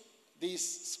put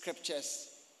these scriptures,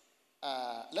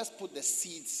 let's put the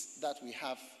seeds that we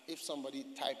have. If somebody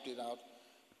typed it out,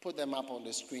 put them up on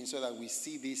the screen so that we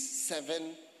see these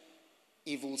 7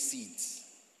 evil seeds.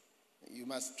 You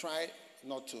must try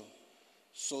not to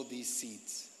sow these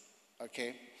seeds.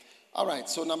 Okay? All right,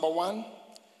 so number 1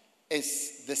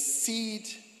 is the seed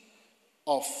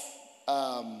of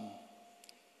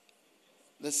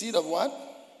what?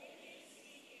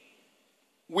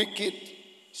 Wicked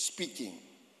speaking.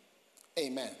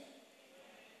 Amen.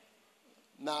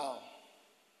 Now,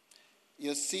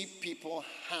 you see people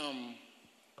harm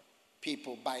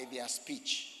people by their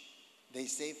speech. They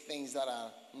say things that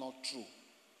are not true,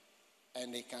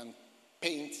 and they can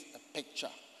paint a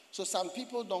picture. So some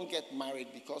people don't get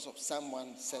married because of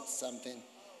someone said something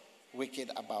wicked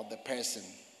about the person.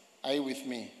 Are you with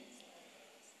me?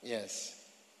 Yes.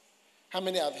 How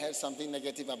many have heard something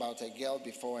negative about a girl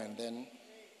before, and then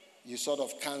you sort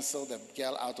of cancel the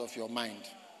girl out of your mind?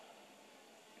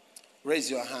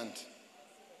 Raise your hand.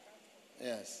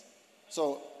 Yes.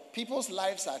 So people's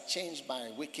lives are changed by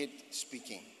wicked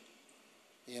speaking.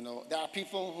 You know, there are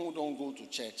people who don't go to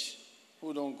church,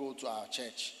 who don't go to our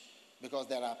church, because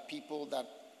there are people that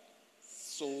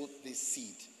sow this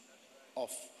seed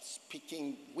of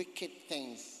speaking wicked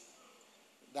things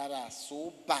that are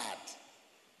so bad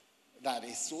that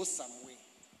it's so some way.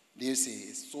 Do you see?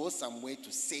 It's so some way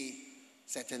to say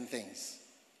certain things.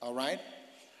 All right?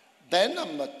 Then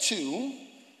number 2,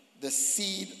 the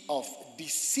seed of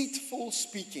deceitful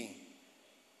speaking.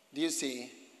 Do you see?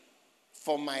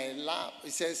 For my love,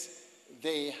 it says,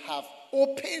 they have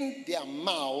opened their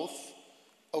mouth,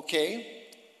 okay,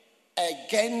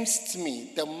 against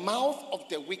me. The mouth of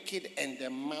the wicked and the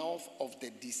mouth of the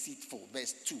deceitful.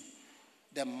 Verse 2.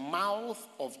 The mouth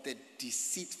of the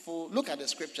deceitful. Look at the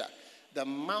scripture. The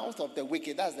mouth of the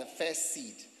wicked, that's the first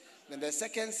seed. Then the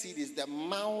second seed is the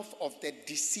mouth of the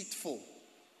deceitful.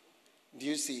 Do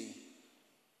you see?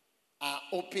 Are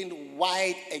opened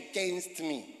wide against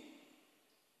me.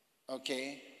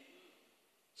 Okay?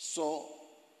 So,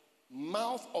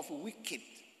 mouth of wicked.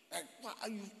 Like, wow,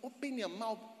 you open your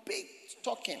mouth big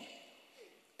talking.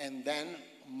 And then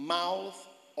mouth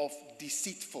of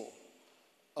deceitful.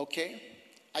 Okay?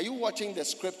 Are you watching the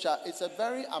scripture? It's a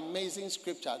very amazing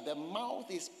scripture. The mouth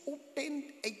is opened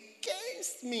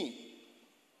against me.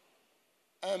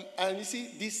 And you see,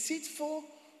 deceitful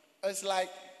is like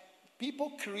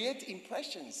people create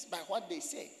impressions by what they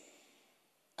say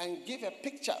and give a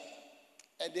picture.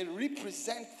 And they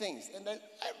represent things. And then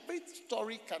every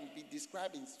story can be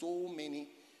described in so many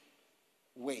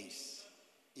ways.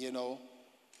 You know,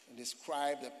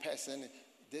 describe the person.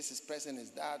 This person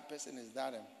is that, person is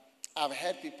that. And I've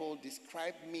heard people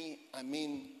describe me,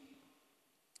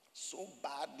 so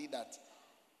badly that,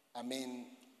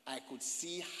 I could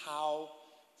see how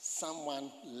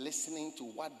someone listening to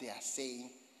what they are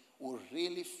saying will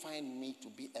really find me to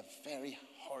be a very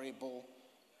horrible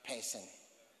person.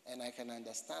 And I can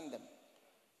understand them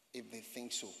if they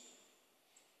think so.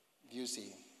 Do you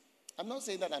see? I'm not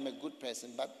saying that I'm a good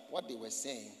person, but what they were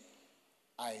saying,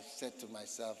 I said to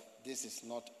myself, this is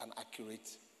not an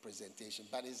accurate presentation.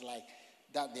 But it's like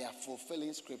that they are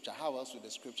fulfilling scripture. How else would the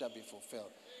scripture be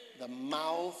fulfilled? The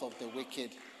mouth of the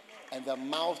wicked and the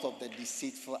mouth of the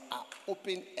deceitful are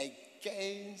open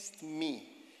against me.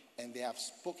 And they have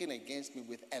spoken against me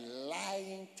with a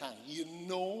lying tongue. You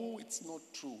know it's not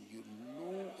true. You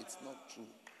know it's not true.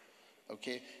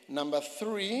 Okay. Number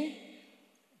 3,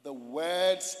 the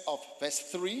words of, verse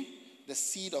 3, the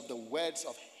seed of the words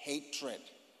of hatred.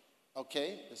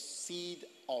 Okay. The seed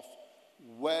of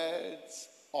words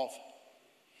of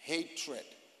hatred.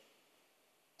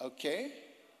 Okay.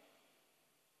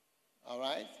 All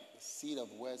right. The seed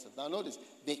of words of, now notice,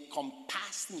 they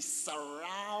compass me,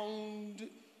 surround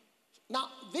Now,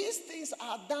 these things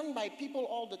are done by people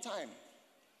all the time.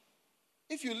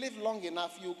 If you live long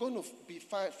enough, you're going to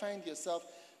find yourself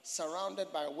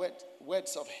surrounded by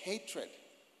words of hatred.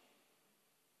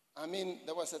 I mean,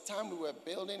 there was a time we were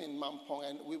building in Mampong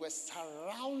and we were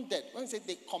surrounded. When I say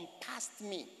they compassed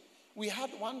me, we had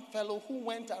one fellow who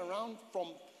went around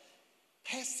from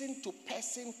person to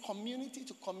person, community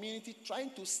to community,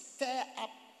 trying to stir up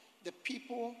the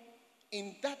people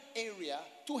in that area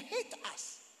to hate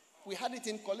us. We had it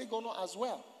in Koligono as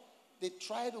well. They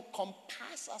tried to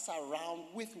compass us around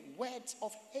with words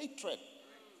of hatred.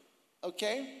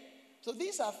 Okay? So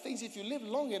these are things, if you live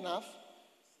long enough,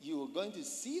 you're going to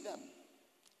see them.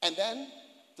 And then,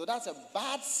 so that's a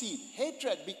bad seed.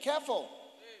 Hatred, be careful.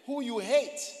 Who you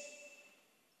hate.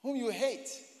 Whom you hate.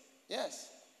 Yes.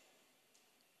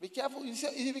 Be careful. You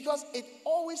see, because it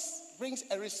always brings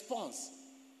a response.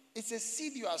 It's a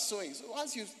seed you are sowing. So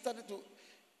once you started to,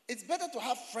 it's better to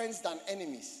have friends than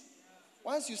enemies.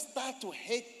 Once you start to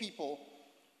hate people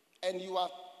and you are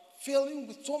filling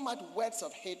with so much words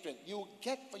of hatred, you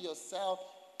get for yourself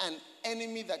an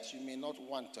enemy that you may not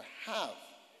want to have.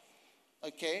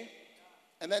 Okay?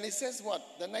 And then it says what?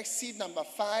 The next seed, number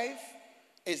 5,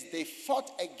 is they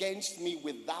fought against me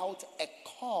without a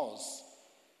cause.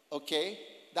 Okay?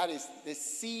 That is the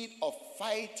seed of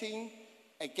fighting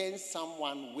against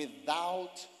someone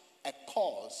without a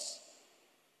cause.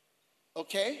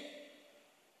 Okay?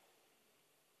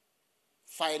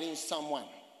 Fighting someone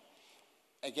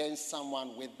against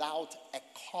someone without a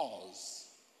cause.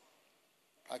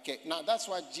 Okay, now that's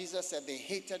why Jesus said they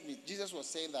hated me. Jesus was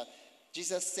saying that,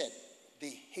 Jesus said they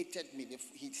hated me.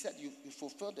 He said, you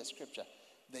fulfilled the scripture,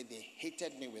 that they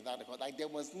hated me without a cause. Like there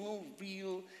was no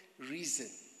real reason.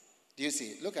 Do you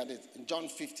see? Look at it in John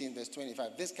 15, verse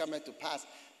 25. This cometh to pass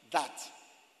that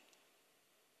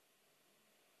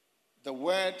the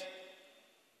word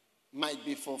might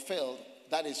be fulfilled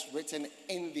that is written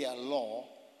in their law.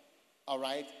 All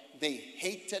right? They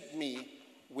hated me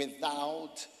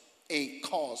without a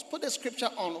cause. Put the scripture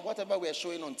on whatever we are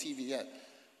showing on TV here.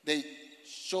 They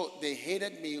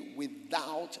hated me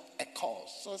without a cause.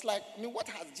 So it's like, I mean, what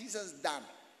has Jesus done?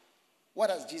 What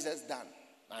has Jesus done?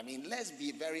 I mean, let's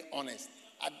be very honest.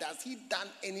 Has he done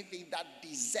anything that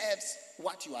deserves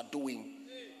what you are doing?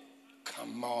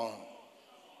 Come on.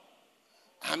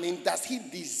 I mean, does he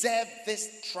deserve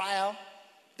this trial?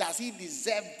 Does he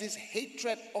deserve this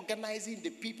hatred organizing the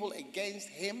people against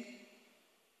him?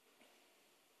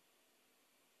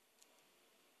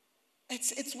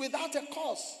 It's without a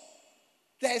cause.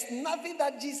 There's nothing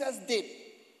that Jesus did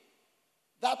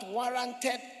that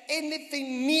warranted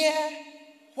anything near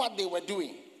what they were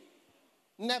doing.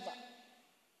 Never.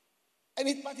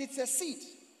 But it's a seed.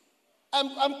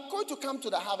 I'm going to come to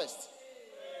the harvest.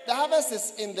 The harvest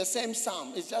is in the same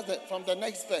psalm. It's just from the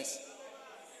next verse.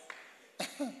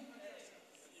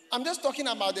 I'm just talking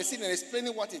about the seed and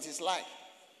explaining what it is like.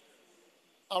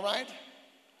 All right?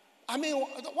 I mean,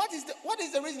 what is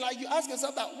the reason? Like you ask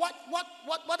yourself that,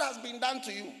 what has been done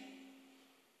to you?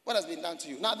 What has been done to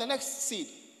you? Now the next seed.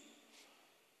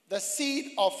 The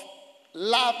seed of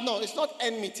love. No, it's not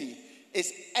enmity.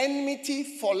 It's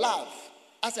enmity for love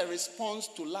as a response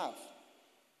to love.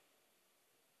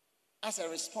 As a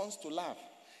response to love.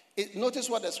 Notice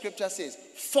what the scripture says.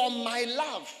 For my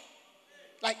love.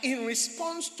 Like in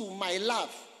response to my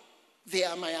love, they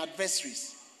are my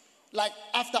adversaries. Like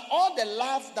after all the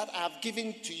love that I have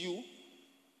given to you,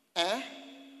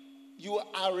 you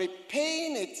are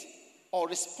repaying it or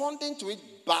responding to it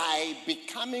by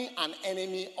becoming an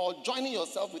enemy or joining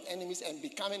yourself with enemies and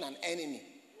becoming an enemy.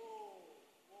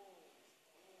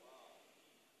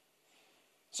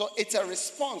 So it's a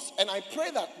response. And I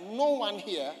pray that no one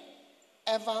here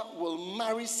ever will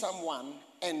marry someone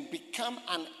and become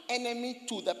an enemy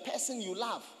to the person you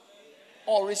love.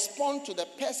 Or respond to the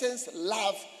person's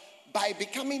love by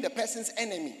becoming the person's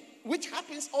enemy. Which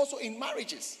happens also in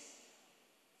marriages.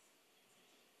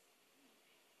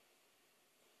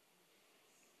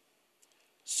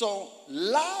 So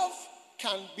love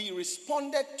can be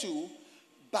responded to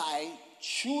by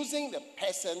choosing the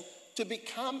person to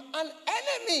become an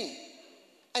enemy.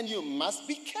 And you must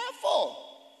be careful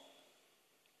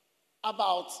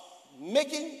about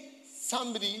making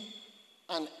somebody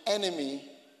an enemy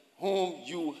whom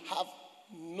you have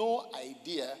no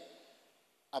idea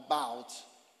about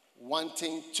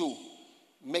wanting to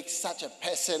make such a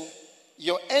person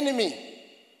your enemy.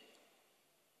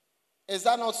 Is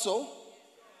that not so?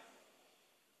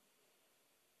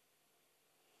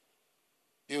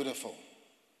 Beautiful.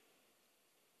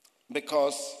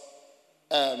 Because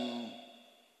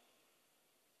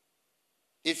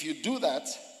if you do that,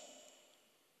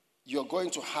 you're going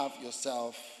to have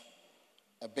yourself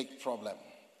a big problem.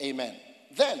 Amen.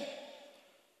 Then,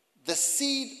 the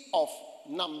seed of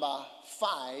number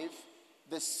 5,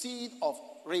 the seed of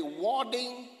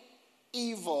rewarding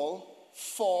evil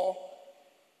for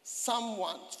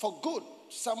someone, for good,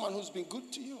 someone who's been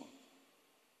good to you.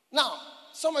 Now,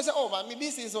 someone say, oh, I mean,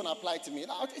 this doesn't apply to me.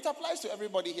 Now, it applies to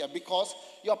everybody here because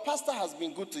your pastor has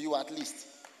been good to you at least.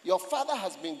 Your father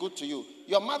has been good to you.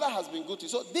 Your mother has been good to you.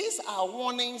 So these are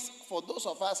warnings for those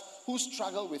of us who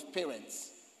struggle with parents.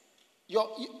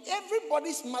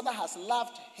 Everybody's mother has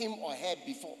loved him or her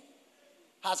before,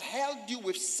 has held you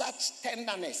with such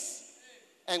tenderness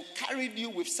and carried you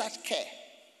with such care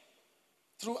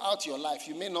throughout your life.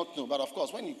 You may not know, but of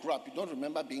course, when you grow up, you don't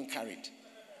remember being carried.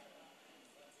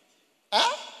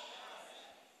 Huh?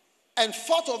 And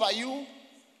fought over you,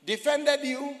 defended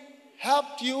you,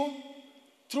 helped you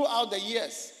throughout the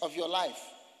years of your life.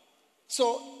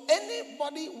 So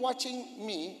anybody watching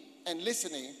me and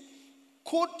listening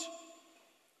could,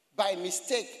 by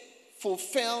mistake,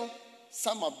 fulfill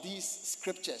some of these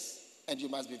scriptures, and you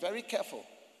must be very careful.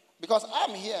 Because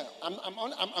I'm here,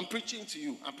 I'm preaching to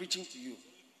you. I'm preaching to you.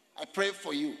 I pray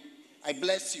for you. I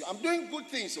bless you. I'm doing good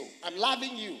things, so I'm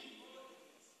loving you.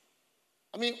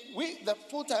 I mean, we, the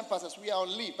full-time pastors, we are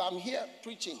on leave. I'm here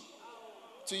preaching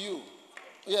to you.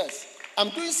 Yes, I'm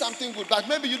doing something good, but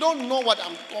maybe you don't know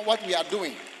what we are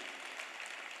doing.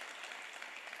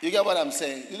 You get what I'm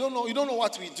saying? You don't know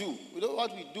what we do. We don't know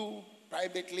what we do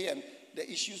privately and the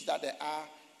issues that there are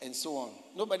and so on.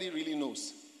 Nobody really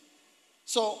knows.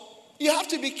 So you have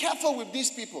to be careful with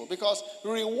these people because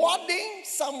rewarding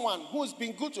someone who's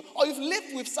been good to, or you've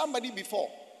lived with somebody before.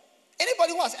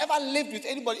 Anybody who has ever lived with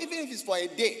anybody, even if it's for a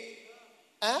day,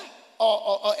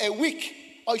 or a week,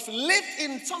 or if you lived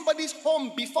in somebody's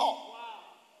home before,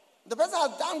 the person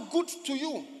has done good to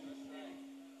you.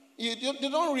 You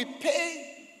don't repay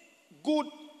good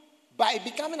by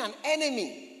becoming an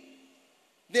enemy.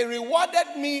 They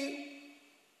rewarded me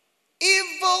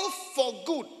evil for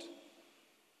good.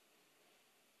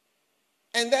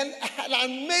 And then an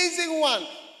amazing one.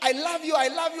 I love you, I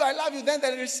love you, I love you. Then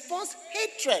the response,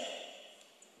 hatred.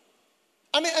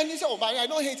 I mean, and you say, oh, but I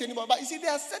don't hate anybody. But you see,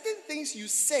 there are certain things you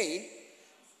say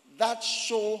that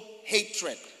show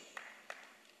hatred.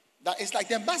 That it's like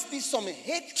there must be some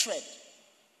hatred,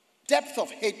 depth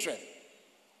of hatred.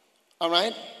 All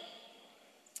right?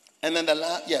 And then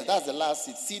that's the last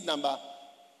seed. Seed number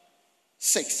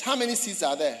 6. How many seeds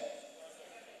are there?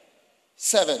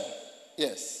 7.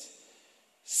 Yes.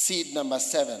 Seed number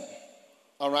 7.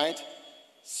 All right?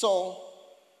 So,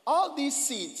 all these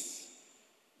seeds,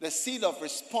 the seed of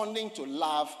responding to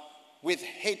love with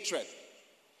hatred.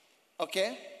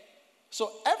 Okay?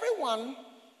 So, everyone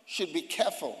should be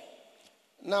careful.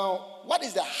 Now, what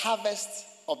is the harvest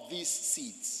of these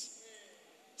seeds?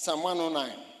 Psalm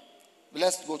 109.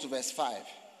 Let's go to verse 5.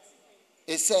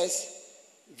 It says,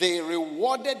 they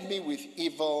rewarded me with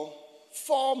evil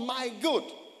for my good.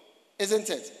 Isn't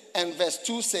it? And verse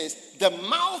 2 says, the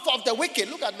mouth of the wicked,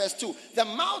 look at verse 2, the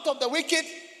mouth of the wicked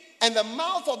and the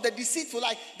mouth of the deceitful,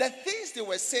 like the things they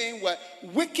were saying were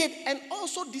wicked and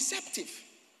also deceptive.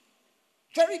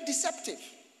 Very deceptive.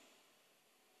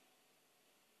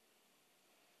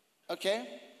 Okay?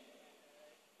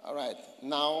 All right.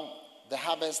 Now, the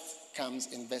harvest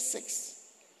comes in verse 6.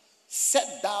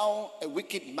 Set thou a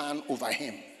wicked man over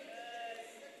him.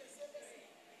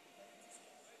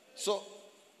 So,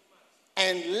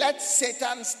 and let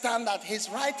Satan stand at his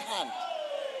right hand.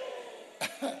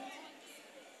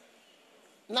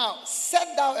 Now,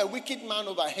 set thou a wicked man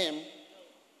over him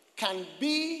can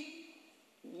be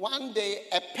one day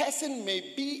a person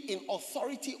may be in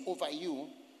authority over you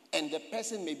and the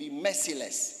person may be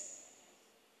merciless.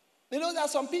 You know, there are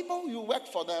some people you work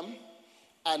for them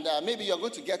and maybe you're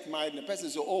going to get married and the person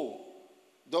says, oh,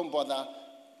 don't bother,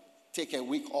 take a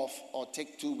week off or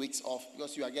take 2 weeks off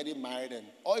because you are getting married,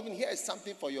 or even here is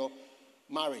something for your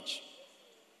marriage.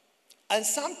 And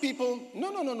some people,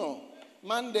 no.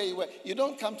 Monday, you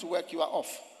don't come to work, you are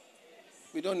off.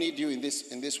 We don't need you in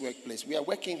this workplace. We are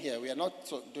working here. We are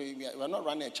not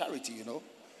running a charity, you know.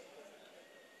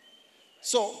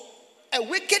 So, a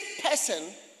wicked person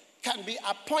can be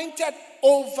appointed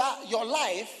over your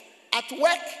life at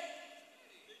work,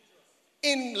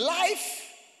 in life.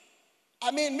 I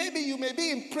mean, maybe you may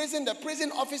be in prison. The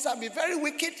prison officer may be very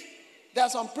wicked. There are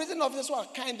some prison officers who are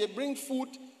kind. They bring food.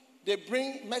 They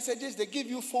bring messages. They give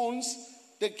you phones.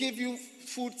 They give you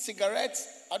food, cigarettes.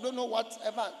 I don't know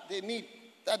whatever they need.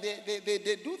 That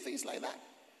they do things like that.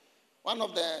 One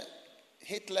of the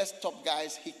Hitler's top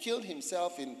guys, he killed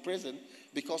himself in prison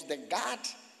because the guard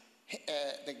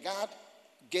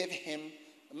gave him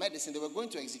medicine. They were going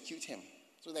to execute him.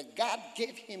 So the guard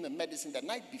gave him a medicine the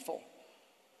night before.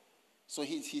 So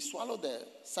he swallowed the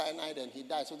cyanide and he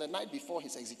died. So the night before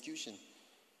his execution,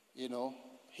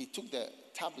 he took the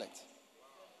tablet.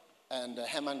 And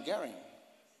Hermann Goering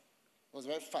was a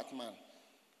very fat man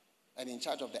and in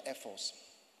charge of the Air Force.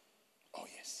 Oh,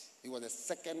 yes. He was the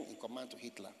second in command to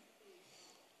Hitler.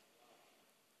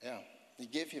 Yeah. He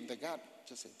gave him the guard.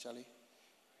 Just said, Charlie.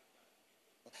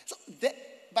 So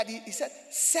but he said,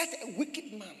 set a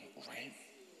wicked man, right?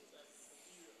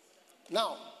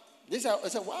 Now, this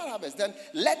is what happens. Then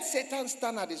let Satan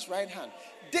stand at his right hand.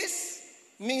 This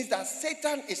means that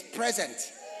Satan is present.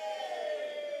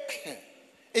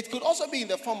 It could also be in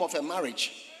the form of a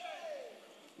marriage.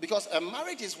 Because a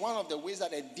marriage is one of the ways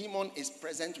that a demon is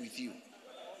present with you.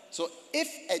 So if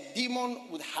a demon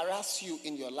would harass you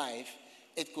in your life,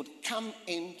 it could come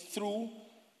in through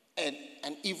an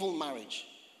evil marriage,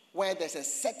 where there's a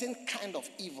certain kind of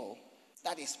evil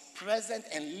that is present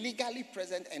and legally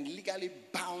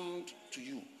bound to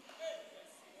you.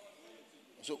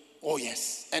 So, oh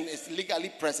yes, and it's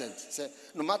legally present. So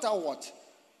no matter what,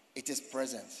 it is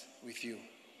present with you.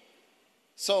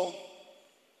 So,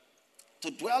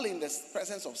 to dwell in the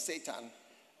presence of Satan,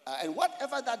 and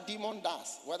whatever that demon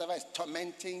does, whatever is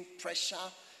tormenting, pressure,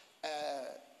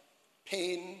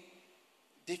 pain,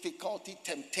 difficulty,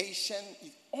 temptation,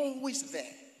 is always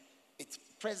there. It's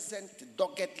present,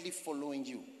 doggedly following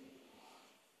you.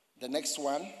 The next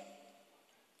one,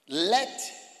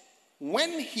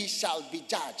 when he shall be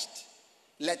judged,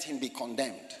 let him be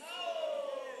condemned.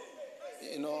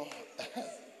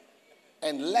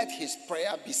 And let his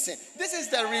prayer be seen. This is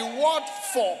the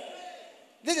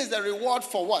reward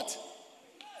for what?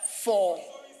 For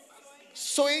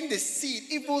sowing the seed,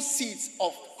 evil seeds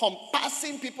of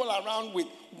compassing people around with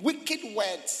wicked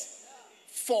words,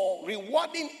 for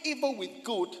rewarding evil with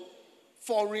good,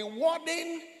 for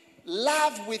rewarding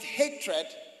love with hatred.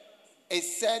 It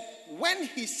said, when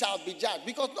he shall be judged.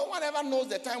 Because no one ever knows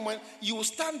the time when you will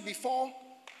stand before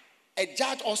a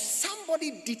judge or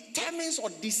somebody determines or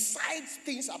decides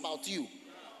things about you.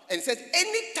 And says,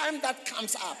 any time that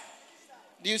comes up,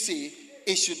 do you see,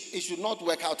 it should not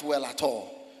work out well at all.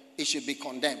 It should be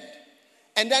condemned.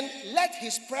 And then let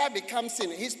his prayer become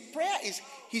sin. His prayer is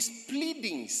his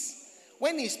pleadings.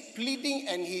 When he's pleading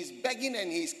and he's begging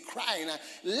and he's crying,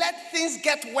 let things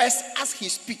get worse as he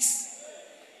speaks.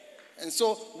 And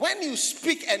so when you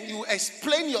speak and you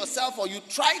explain yourself or you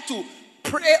try to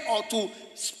pray or to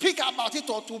speak about it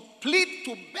or to plead,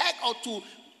 to beg or to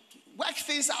work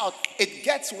things out, it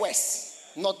gets worse,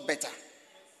 not better.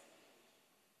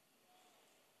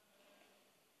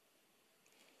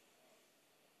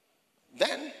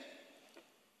 Then,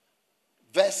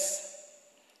 verse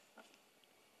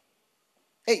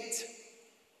 8.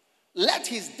 Let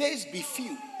his days be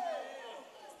few.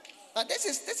 Now this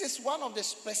is one of the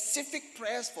specific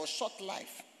prayers for short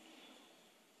life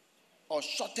or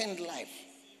shortened life.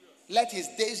 Let his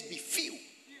days be few.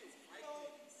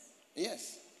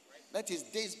 Yes. Let his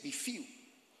days be few.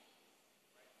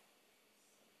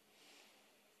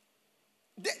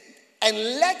 And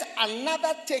let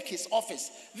another take his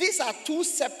office. These are two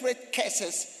separate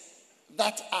curses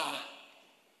that are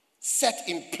set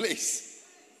in place.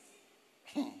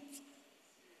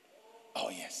 Oh,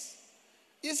 yes.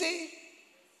 You see,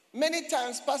 many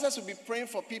times pastors will be praying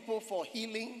for people for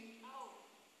healing.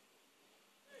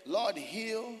 Lord,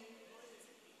 heal.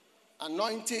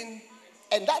 Anointing.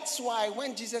 And that's why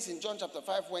when Jesus in John chapter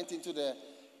 5 went into the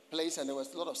place and there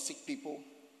was a lot of sick people,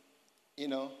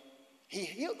 he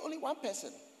healed only one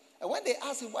person. And when they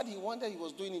asked him what he wanted he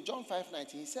was doing in John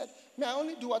 5:19, he said, may I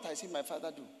only do what I see my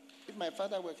father do. If my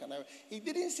father works, can I work? He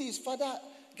didn't see his father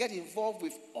get involved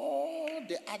with all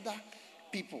the other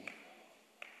people.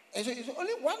 And so it's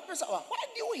only one person. Why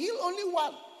do you heal only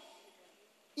one?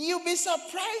 You'll be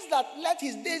surprised that let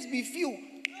his days be few.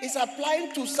 It's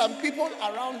applying to some people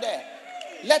around there.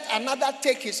 Let another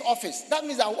take his office. That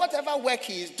means that whatever work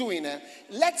he is doing,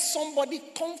 let somebody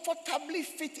comfortably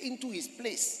fit into his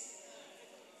place.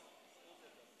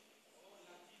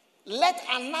 Let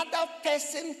another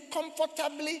person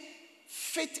comfortably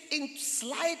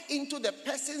slide into the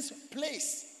person's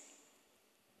place.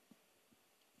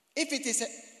 If it is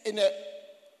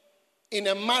in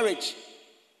a marriage,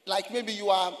 like maybe you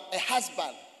are a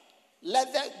husband,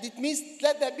 it means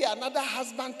let there be another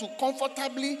husband to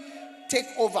comfortably take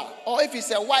over. Or if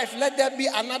it's a wife, let there be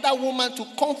another woman to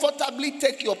comfortably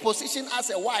take your position as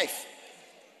a wife.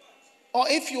 Or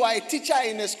if you are a teacher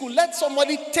in a school, let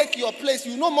somebody take your place.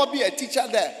 You no more be a teacher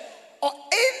there. Or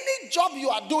any job you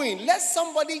are doing, let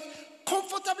somebody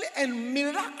comfortably and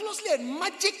miraculously and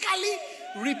magically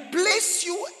replace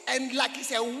you, and like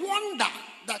it's a wonder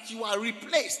that you are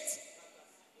replaced.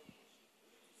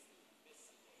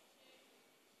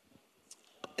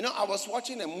 You know, I was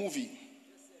watching a movie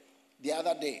the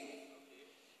other day.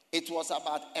 It was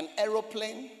about an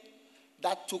aeroplane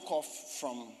that took off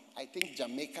from, I think,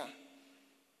 Jamaica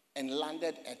and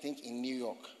landed, I think, in New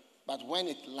York. But when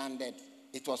it landed,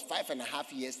 it was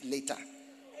 5.5 years later.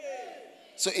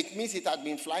 So it means it had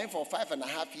been flying for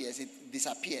 5.5 years. It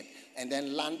disappeared and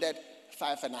then landed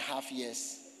 5.5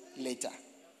 years later.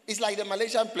 It's like the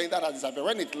Malaysian plane that has disappeared.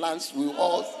 When it lands, we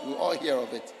all hear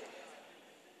of it.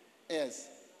 Yes.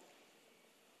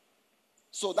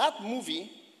 So that movie,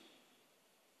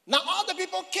 now all the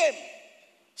people came.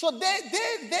 So they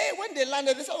when they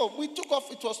landed, they said, oh, we took off.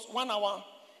 It was 1 hour.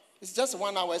 It's just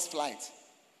 1 hour's flight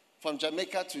from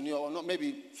Jamaica to New York. No,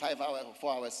 maybe 5 hours or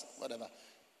 4 hours, whatever.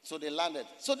 So they landed.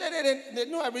 So they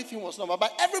knew everything was normal.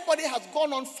 But everybody has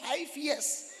gone on 5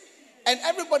 years. And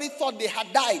everybody thought they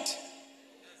had died.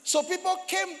 So people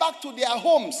came back to their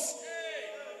homes.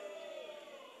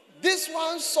 This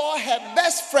one saw her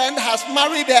best friend has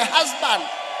married her husband.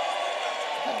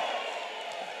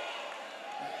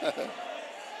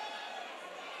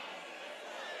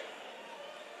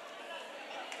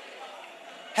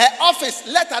 Her office,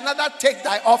 let another take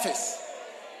thy office.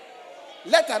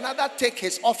 Let another take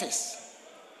his office.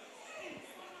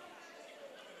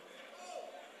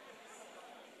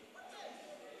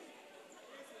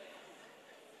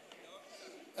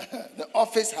 The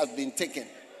office has been taken.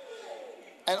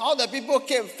 And all the people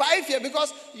came 5 years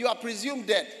because you are presumed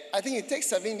dead. I think it takes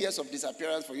 7 years of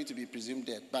disappearance for you to be presumed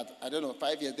dead. But I don't know,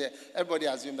 5 years there. Everybody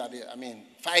assumed that,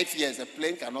 5 years, a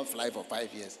plane cannot fly for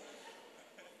 5 years.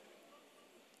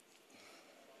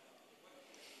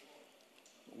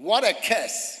 What a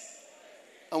curse.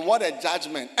 And what a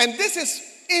judgment. And this is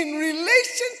in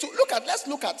relation to, let's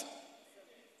look at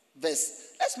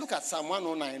Psalm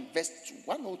 109, verse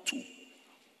 102.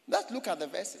 Let's look at the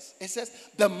verses. It says,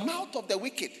 the mouth of the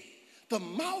wicked, the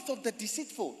mouth of the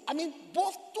deceitful.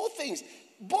 Both two things.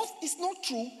 Both is not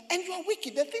true, and you are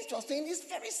wicked. The things you are saying is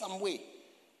very some way.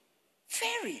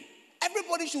 Very.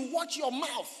 Everybody should watch your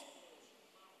mouth.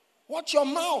 Watch your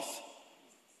mouth.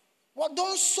 Well,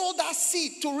 don't sow that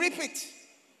seed to reap it.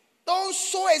 Don't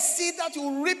sow a seed that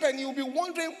you reap and you'll be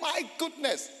wondering, my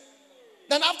goodness.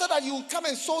 Then after that, you will come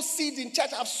and sow seed in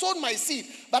church. I've sown my seed.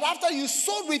 But after you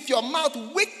sowed with your mouth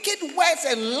wicked words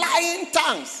and lying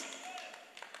tongues.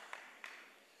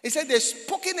 He said, they've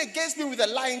spoken against me with a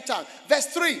lying tongue. Verse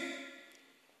 3.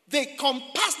 They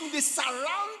compassed me, they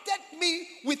surrounded me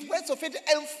with words of hate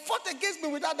and fought against me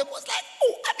without the voice. Like,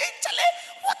 Charlie,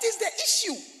 what is the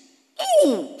issue?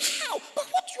 How? But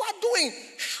what you are doing,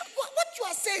 what you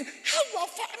are saying, how you are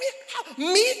fighting,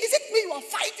 is it me you are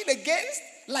fighting against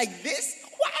like this?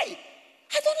 Why?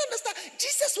 I don't understand.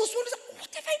 Jesus was wondering,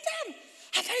 what have I done?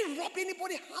 Have I robbed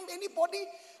anybody, harmed anybody?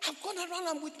 I've gone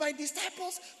around with my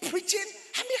disciples preaching.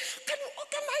 How can you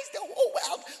organize the whole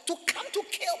world to come to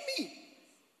kill me?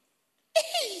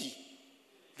 Hey!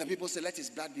 The people said, let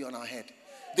his blood be on our head.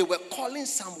 They were calling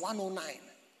Psalm 109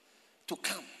 to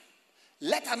come.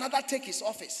 Let another take his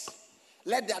office.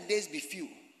 Let their days be few.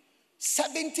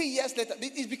 70 years later.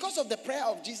 It's because of the prayer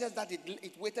of Jesus that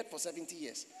it waited for 70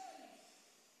 years.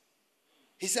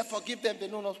 He said, forgive them. They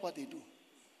know not what they do.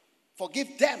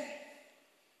 Forgive them.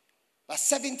 But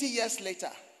 70 years later,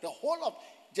 the whole of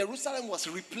Jerusalem was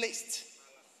replaced.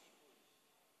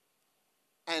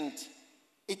 And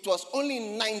it was only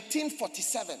in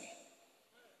 1947,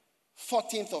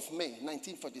 14th of May,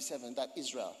 1947, that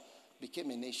Israel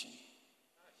became a nation.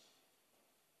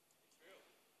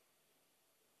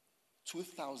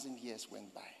 2,000 years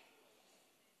went by.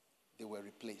 They were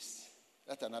replaced.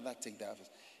 Let another take their office.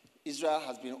 Israel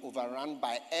has been overrun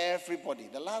by everybody.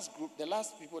 The last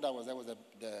people that was there was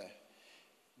the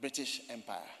British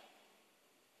Empire.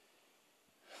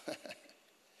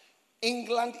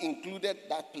 England included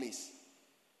that place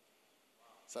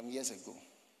some years ago.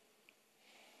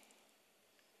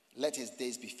 Let his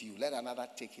days be few. Let another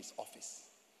take his office.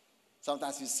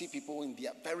 Sometimes you see people in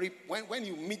their when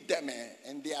you meet them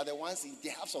and they are the ones, they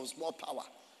have some small power.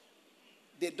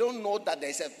 They don't know that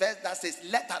there's a verse that says,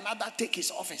 let another take his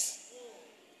office.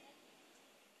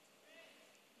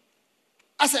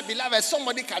 As a beloved,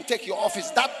 somebody can take your office,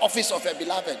 that office of a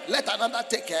beloved. Let another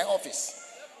take her office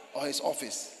or his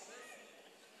office.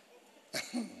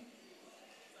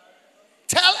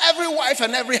 Tell every wife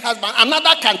and every husband,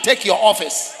 another can take your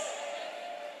office.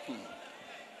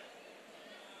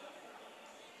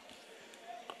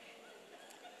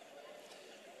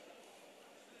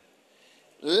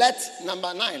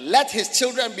 Number 9, let his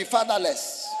children be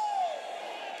fatherless.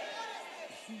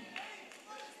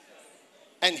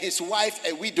 his wife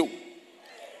a widow.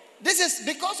 This is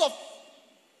because of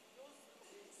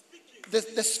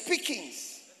the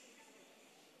speakings.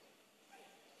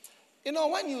 You know,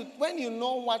 when you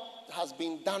know what has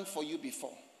been done for you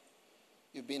before,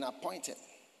 you've been appointed.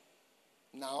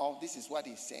 Now, this is what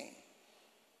he's saying.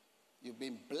 You've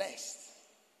been blessed.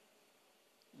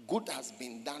 Good has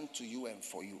been done to you and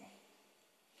for you.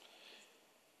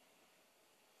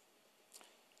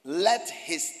 Let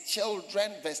his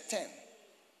children, verse 10,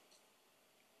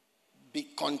 be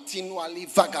continually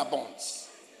vagabonds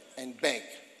and beg.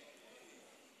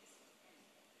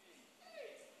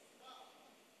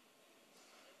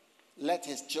 Let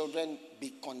his children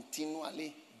be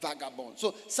continually vagabonds.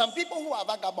 So some people who are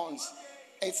vagabonds,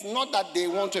 it's not that they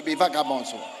want to be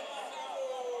vagabonds.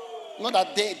 Not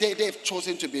that they've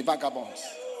chosen to be vagabonds.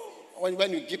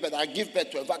 When you give birth, I give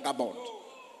birth to a vagabond.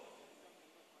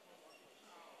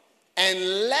 And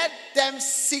let them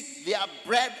seek their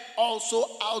bread also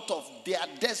out of their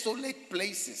desolate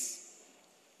places.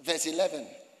 Verse 11.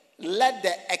 Let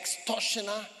the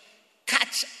extortioner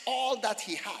catch all that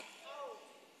he had,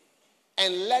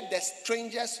 and let the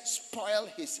strangers spoil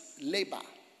his labor.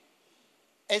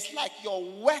 It's like your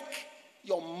work,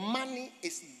 your money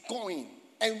is going.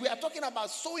 And we are talking about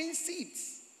sowing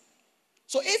seeds.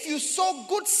 So if you sow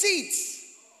good seeds,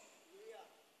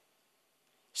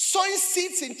 sowing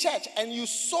seeds in church, and you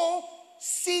sow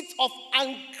seeds of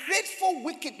ungrateful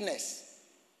wickedness,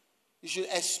 you should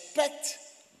expect.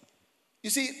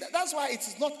 You see, that's why it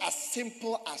is not as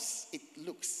simple as it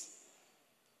looks.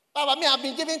 But I've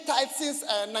been giving tithes since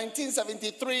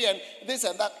 1973 and this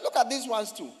and that. Look at these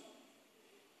ones too.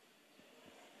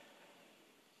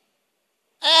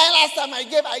 And last time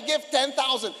I gave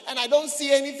 10,000 and I don't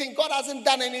see anything. God hasn't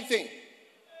done anything.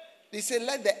 They say,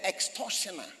 let the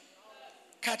extortioner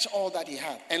catch all that he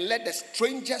had, and let the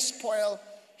stranger spoil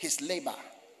his labor.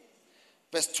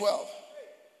 Verse 12.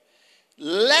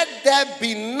 Let there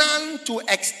be none to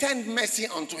extend mercy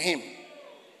unto him.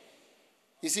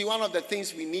 You see, one of the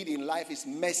things we need in life is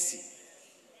mercy.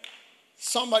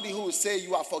 Somebody who will say,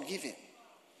 you are forgiven.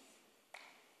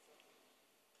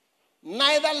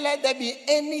 Neither let there be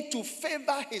any to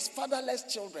favor his fatherless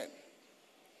children.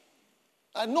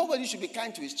 And nobody should be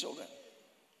kind to his children.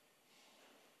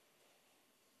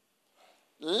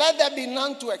 Let there be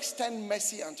none to extend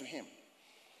mercy unto him.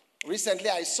 Recently,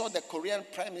 I saw the Korean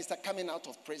Prime Minister coming out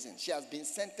of prison. She has been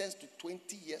sentenced to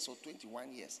 20 years or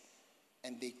 21 years.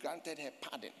 And they granted her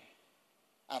pardon.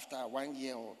 After 1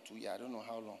 year or 2 years, I don't know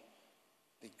how long.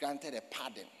 They granted a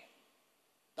pardon.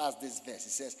 That's this verse.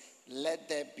 It says, let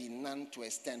there be none to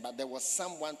extend. But there was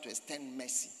someone to extend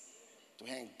mercy to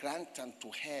her and grant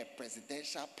unto her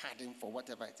presidential pardon for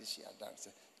whatever it is she had done.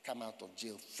 So come out of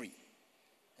jail free.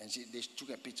 And they took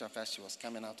a picture of her. She was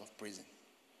coming out of prison.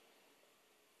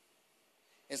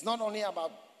 It's not only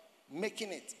about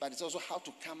making it, but it's also how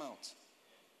to come out.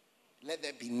 There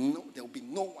will be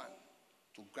no one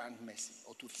to grant mercy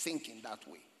or to think in that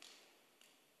way.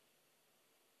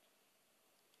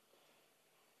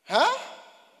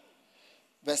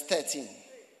 Verse 13.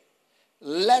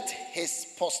 Let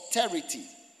his posterity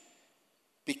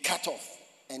be cut off,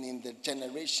 and in the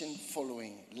generation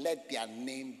following, let their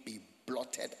name be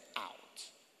blotted out.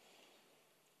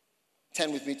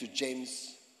 Turn with me to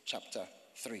James chapter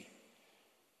 3.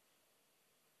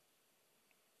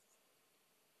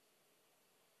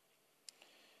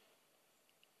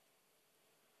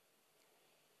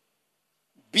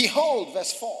 Behold,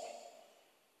 verse 4.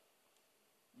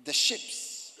 The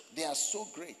ships, they are so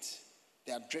great,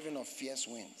 they are driven of fierce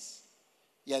winds.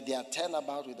 Yet they are turned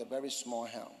about with a very small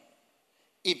helm.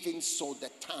 Even so, the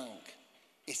tongue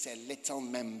is a little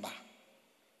member,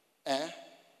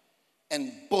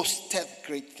 and boasteth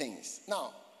great things.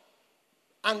 Now,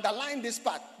 underline this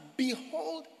part.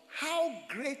 Behold, how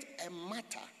great a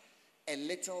matter a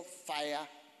little fire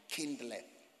kindleth.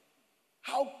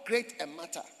 How great a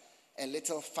matter a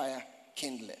little fire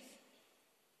kindleth.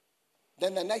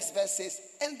 Then the next verse says,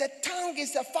 and the tongue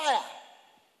is a fire.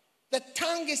 The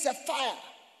tongue is a fire.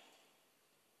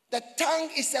 The tongue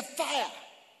is a fire.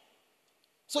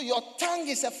 So your tongue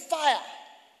is a fire.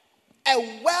 A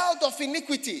world of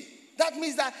iniquity. That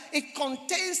means that it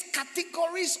contains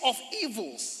categories of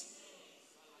evils.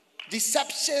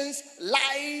 Deceptions,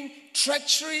 lying,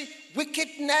 treachery,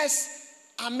 wickedness,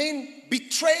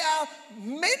 betrayal.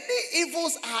 Many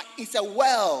evils it's a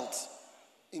world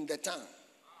in the tongue.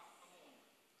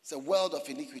 It's a world of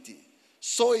iniquity.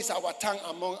 So is our tongue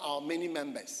among our many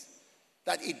members.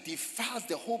 That it defiles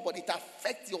the whole body. It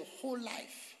affects your whole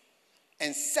life.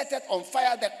 And setteth on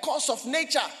fire the course of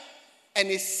nature. And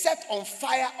is set on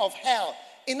fire of hell.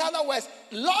 In other words,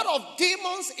 a lot of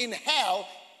demons in hell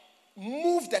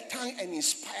move the tongue and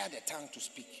inspire the tongue to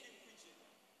speak.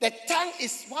 The tongue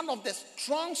is one of the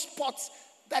strong spots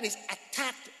that is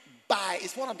attacked by,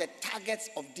 it's one of the targets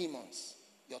of demons,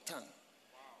 your tongue.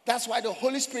 That's why the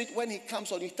Holy Spirit, when he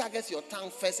comes on, he targets your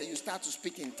tongue first and you start to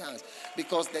speak in tongues.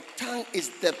 Because the tongue is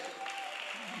the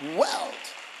world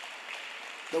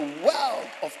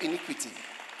of iniquity.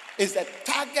 Is the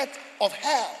target of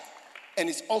hell. And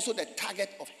it's also the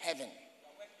target of heaven.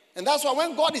 And that's why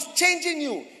when God is changing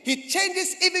you, he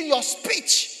changes even your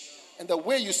speech and the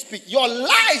way you speak. Your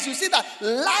lies, you see that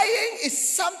lying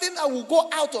is something that will go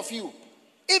out of you.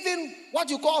 Even what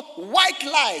you call white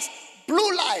lies,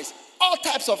 blue lies, all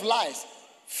types of lies.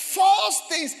 False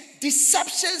things,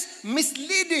 deceptions,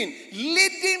 misleading,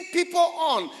 leading people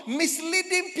on,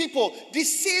 misleading people,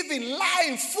 deceiving,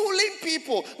 lying, fooling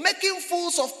people, making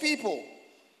fools of people.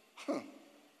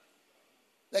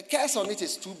 The curse on it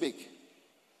is too big.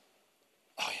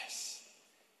 Oh, yes.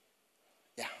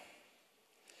 Yeah.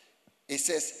 It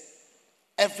says,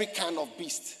 every kind of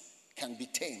beast can be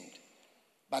tamed,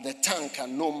 but the tongue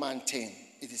can no man tame.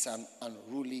 It is an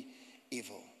unruly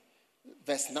evil.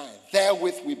 Verse 9,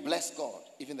 therewith we bless God,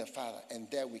 even the Father, and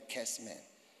there we curse men.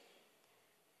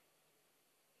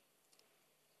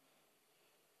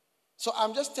 So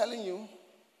I'm just telling you,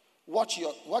 watch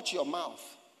your mouth.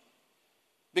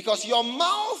 Because your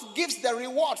mouth gives the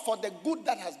reward for the good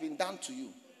that has been done to you.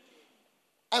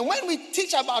 And when we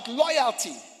teach about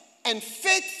loyalty and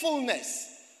faithfulness,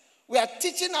 we are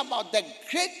teaching about the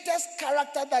greatest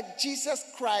character that Jesus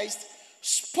Christ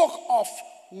spoke of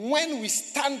when we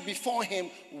stand before him.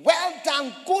 Well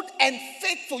done, good and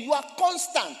faithful. You are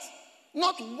constant.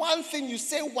 Not one thing, you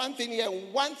say one thing here,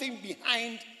 one thing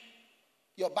behind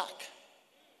your back.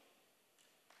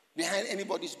 Behind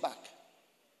anybody's back.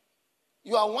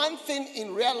 You are one thing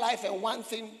in real life and one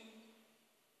thing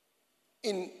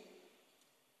in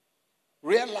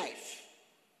real life.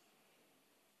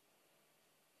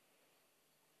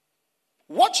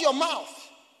 Watch your mouth.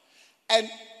 And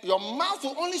your mouth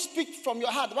will only speak from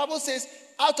your heart. The Bible says,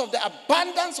 out of the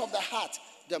abundance of the heart,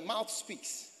 the mouth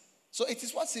speaks. So it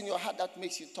is what's in your heart that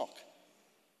makes you talk.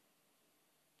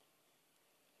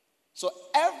 So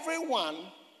everyone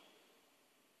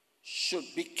should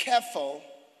be careful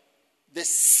the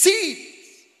seeds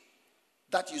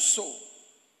that you sow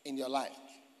in your life.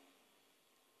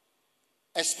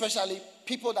 Especially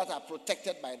people that are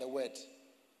protected by the word.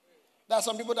 There are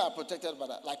some people that are protected by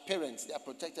that, like parents, they are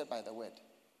protected by the word.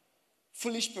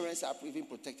 Foolish parents are even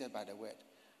protected by the word.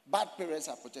 Bad parents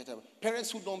are protected.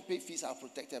 Parents who don't pay fees are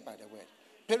protected by the word.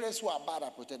 Parents who are bad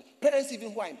are protected. Parents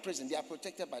even who are in prison, they are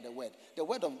protected by the word. The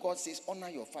word of God says, honor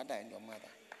your father and your mother.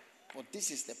 But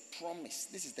this is the promise.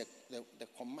 This is the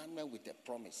commandment with the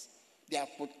promise. They are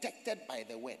protected by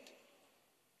the word.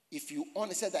 If you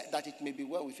only say that it may be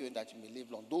well with you and that you may live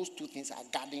long, those two things are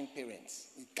guarding parents.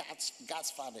 It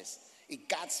guards fathers. It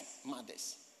guards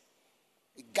mothers.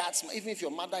 It guards, even if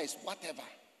your mother is whatever,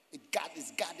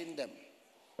 it's guarding them.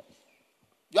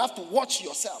 You have to watch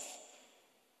yourself.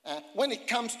 When it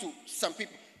comes to some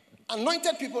people,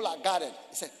 anointed people are guarded.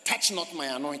 He said, touch not my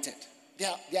anointed. They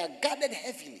are guarded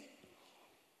heavily.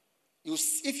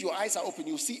 If your eyes are open,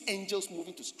 you see angels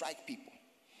moving to strike people.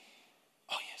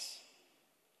 Oh, yes.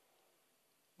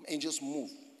 Angels move.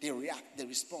 They react. They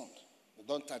respond. But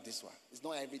don't touch this one. It's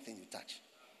not everything you touch.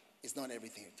 It's not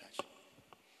everything you touch.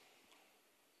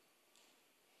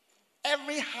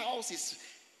 Every house is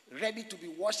ready to be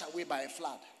washed away by a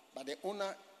flood. But the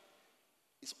owner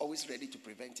is always ready to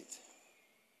prevent it.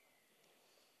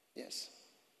 Yes.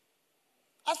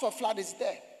 As for flood, it's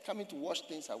there, coming to wash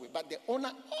things away. But the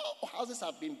owner, all houses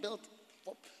have been built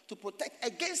to protect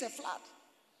against a flood.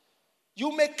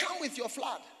 You may come with your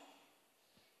flood,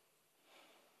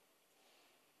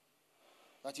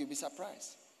 but you'll be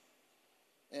surprised.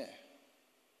 Yeah.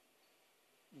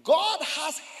 God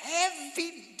has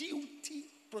heavy duty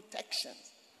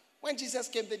protections. When Jesus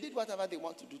came, they did whatever they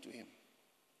want to do to him.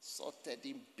 Sorted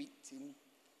him, beat him.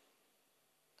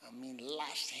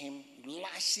 Lashed him.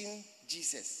 Lashing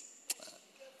Jesus.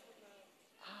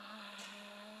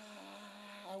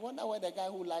 I wonder where the guy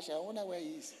who lashed him, I wonder where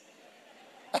he is.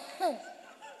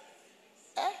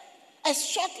 A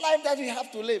short life that you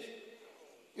have to live.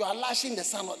 You are lashing the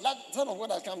Son of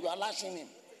God has come, you are lashing him.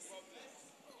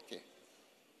 Okay.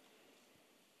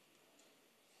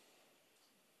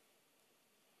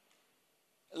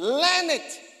 Learn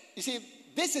it. You see,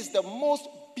 this is the most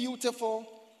beautiful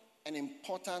and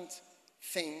important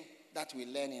thing that we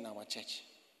learn in our church.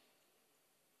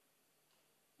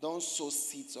 Don't sow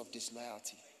seeds of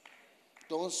disloyalty.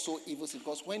 Don't sow evil seeds,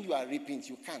 because when you are reaping,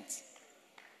 you can't.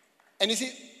 And you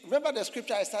see, remember the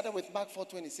scripture I started with, Mark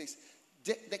 4:26.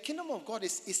 The kingdom of God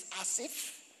is as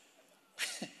if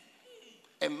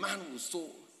a man will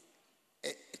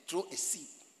throw a seed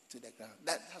to the ground.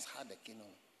 That's how the kingdom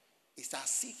is. It's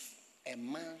as if a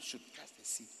man should cast a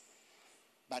seed.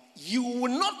 But you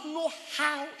will not know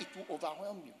how it will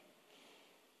overwhelm you.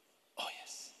 Oh,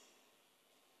 yes.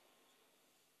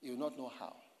 You will not know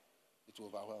how it will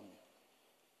overwhelm you.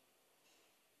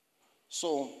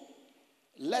 So,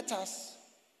 let us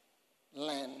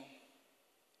learn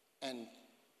and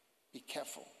be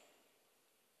careful.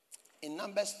 In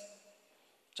Numbers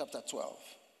chapter 12,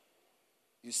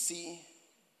 you see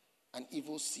an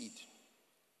evil seed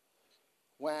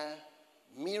where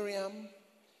Miriam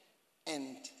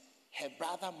and her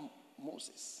brother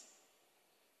Moses,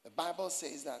 the Bible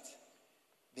says that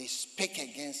they spake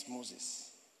against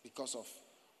Moses because of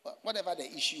whatever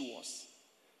the issue was.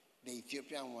 The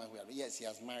Ethiopian one, yes, he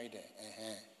has married her.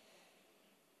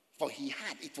 For he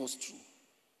had, it was true.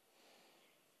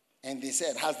 And they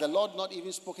said, has the Lord not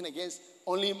even spoken against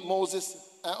only Moses?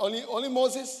 Only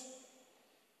Moses?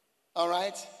 All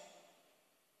right.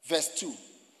 Verse 2.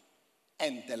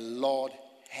 And the Lord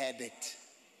heard it.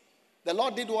 The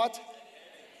Lord did what?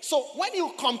 So when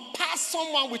you compare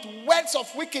someone with words of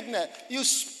wickedness, you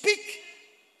speak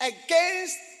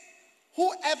against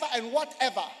whoever and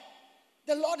whatever,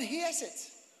 the Lord hears it.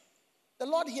 The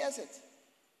Lord hears it.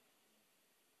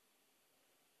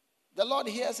 The Lord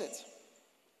hears it.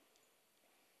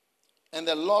 And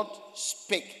the Lord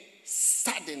spake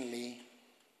suddenly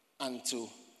unto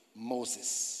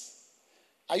Moses.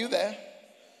 Are you there?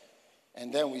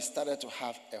 And then we started to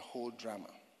have a whole drama.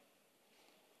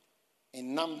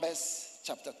 In Numbers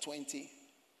chapter 20,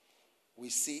 we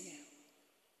see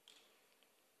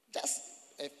just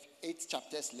 8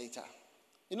 chapters later.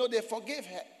 You know, they forgave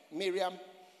her, Miriam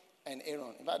and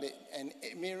Aaron. In fact, and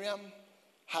Miriam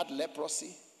had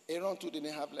leprosy. Aaron too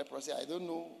didn't have leprosy. I don't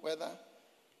know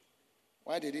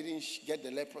why they didn't get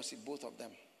the leprosy, both of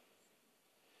them.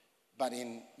 But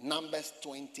in Numbers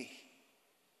 20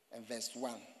 and verse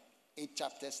 1, 8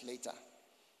 chapters later,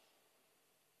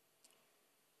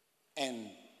 and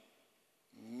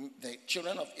the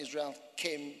children of Israel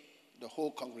came, the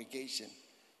whole congregation,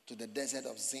 to the desert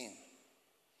of Zin.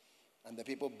 And the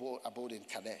people abode in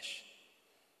Kadesh.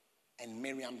 And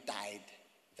Miriam died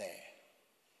there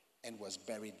and was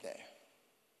buried there.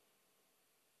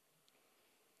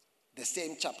 The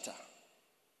same chapter,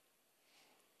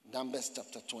 Numbers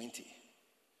chapter 20,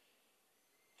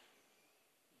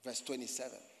 verse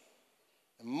 27.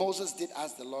 And Moses did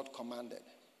as the Lord commanded,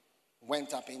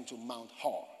 went up into Mount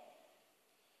Hor.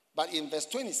 But in verse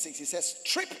 26, he says,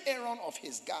 strip Aaron of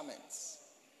his garments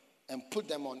and put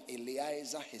them on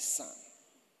Eleazar his son.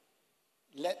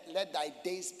 Let thy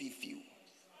days be few,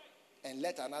 and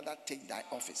let another take thy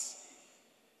office.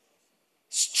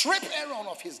 Strip Aaron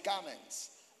of his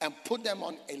garments and put them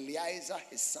on Eleazar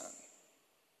his son.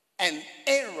 And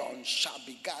Aaron shall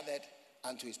be gathered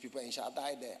unto his people and shall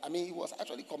die there. I mean, he was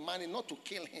actually commanding not to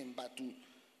kill him, but to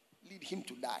lead him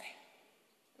to die,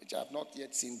 which I have not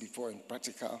yet seen before in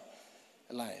practical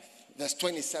life. Verse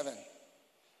 27.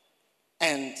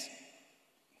 And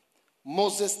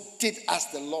Moses did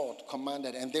as the Lord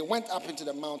commanded, and they went up into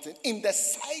the mountain in the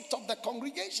sight of the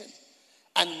congregation.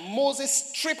 And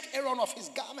Moses stripped Aaron of his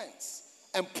garments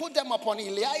and put them upon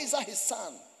Eleazar his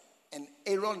son. And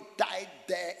Aaron died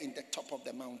there in the top of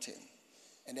the mountain.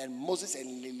 And then Moses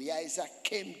and Eleazar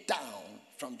came down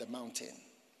from the mountain.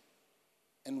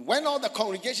 And when all the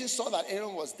congregation saw that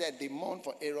Aaron was dead, they mourned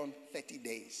for Aaron 30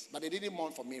 days. But they didn't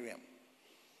mourn for Miriam.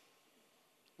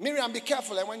 Miriam, be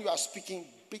careful when you are speaking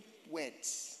big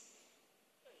words.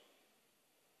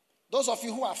 Those of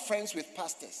you who are friends with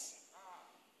pastors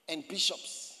and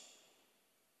bishops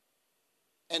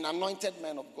and anointed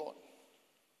men of God,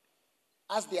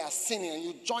 as they are sinning and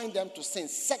you join them to sin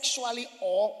sexually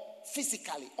or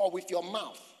physically or with your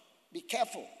mouth, be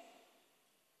careful.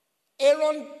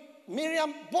 Aaron,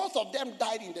 Miriam, both of them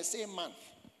died in the same month.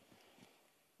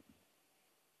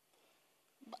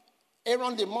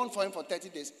 Aaron, they mourned for him for 30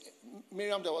 days.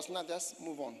 Miriam, there was not. Just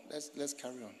move on. Let's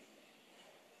carry on.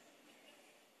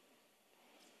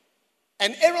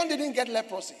 And Aaron didn't get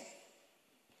leprosy.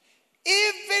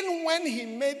 Even when he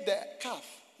made the calf,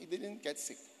 he didn't get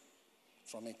sick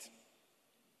from it.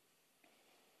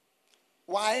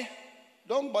 Why?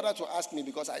 Don't bother to ask me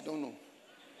because I don't know.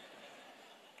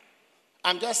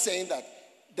 I'm just saying that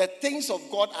the things of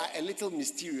God are a little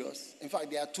mysterious. In fact,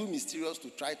 they are too mysterious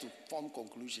to try to form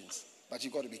conclusions. But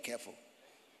you've got to be careful.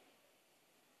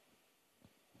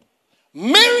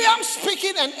 Miriam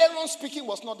speaking and Aaron speaking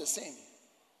was not the same.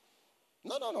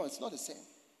 No, it's not the same.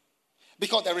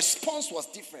 Because the response was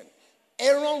different.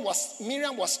 Miriam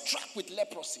was struck with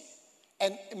leprosy.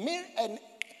 And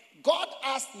God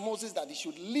asked Moses that he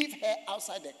should leave her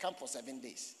outside the camp for 7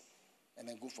 days and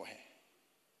then go for her.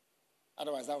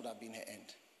 Otherwise, that would have been her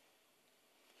end.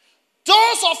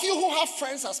 Those of you who have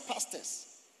friends as pastors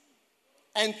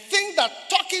and think that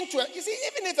talking to you see,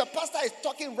 even if a pastor is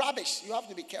talking rubbish, you have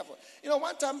to be careful. You know,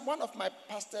 one time, one of my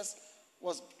pastors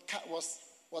was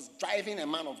driving a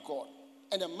man of God.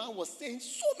 And the man was saying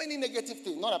so many negative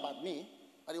things, not about me,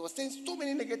 but he was saying so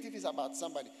many negative things about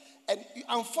somebody. And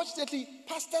unfortunately,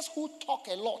 pastors who talk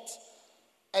a lot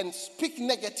and speak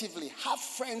negatively have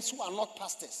friends who are not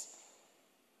pastors.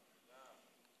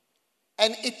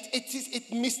 And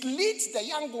it misleads the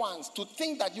young ones to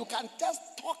think that you can just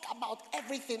talk about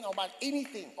everything, about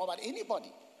anything, about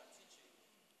anybody.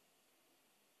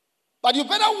 But you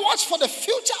better watch for the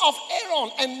future of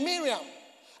Aaron and Miriam,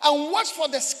 and watch for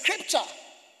the scripture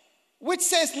which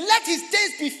says, let his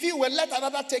days be few and let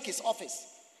another take his office.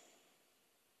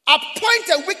 Appoint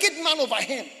a wicked man over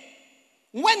him.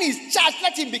 When he's judged,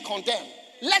 let him be condemned.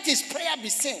 Let his prayer be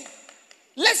seen.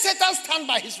 Let Satan stand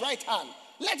by his right hand.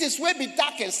 Let his way be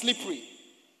dark and slippery.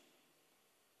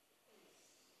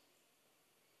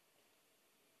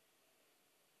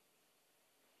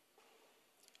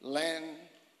 Learn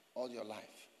all your life.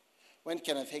 When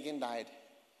Kenneth Hagin died,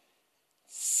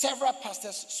 several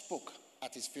pastors spoke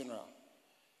at his funeral.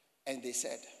 And they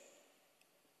said,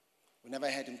 we never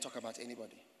heard him talk about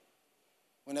anybody.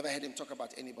 We never heard him talk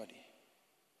about anybody.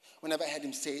 We never heard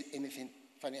him say anything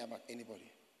funny about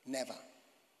anybody. Never.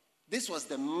 This was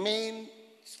the main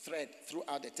thread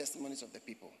throughout the testimonies of the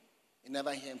people. You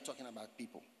never hear him talking about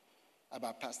people,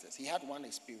 about pastors. He had one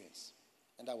experience,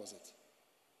 and that was it.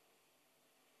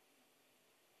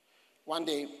 One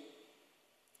day,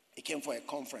 he came for a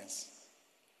conference.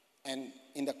 And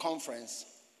in the conference,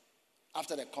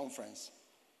 after the conference,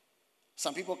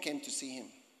 some people came to see him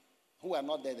who were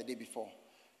not there the day before.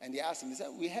 And they asked him, they said,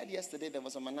 we heard yesterday there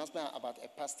was an announcement about a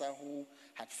pastor who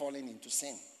had fallen into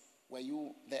sin. Were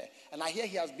you there? And I hear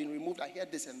he has been removed. I hear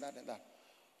this and that and that.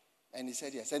 And he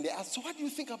said yes. And they asked, so what do you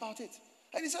think about it?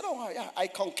 And he said, oh, yeah, I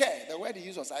concur. The word he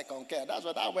used was I concur. That's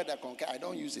what that word I concur. I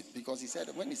don't use it because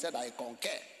when he said I concur,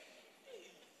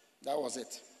 that was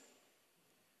it.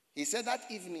 He said that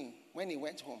evening when he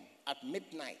went home at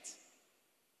midnight,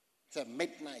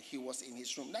 he was in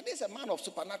his room. Now, this is a man of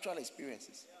supernatural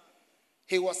experiences.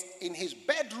 He was in his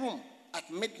bedroom at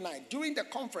midnight during the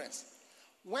conference.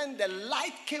 When the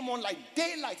light came on like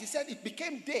daylight, he said it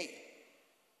became day.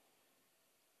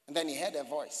 And then he heard a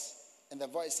voice. And the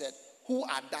voice said, who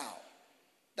art thou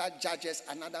that judges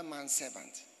another man's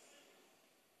servant?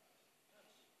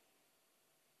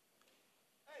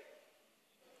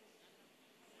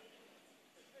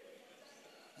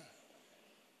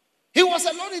 He was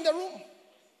alone in the room.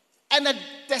 And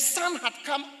the sun had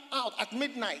come out at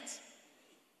midnight.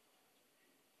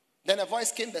 Then a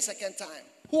voice came the second time.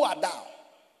 Who art thou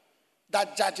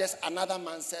that judges another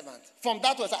man's servant? From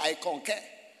that was I concur.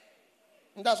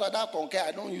 And that's why that concur,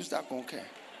 I don't use that concur.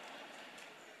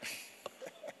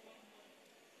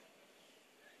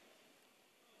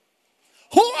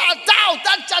 Who art thou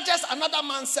that judges another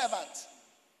man's servant?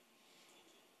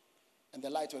 And the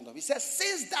light went off. He says,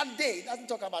 since that day, it doesn't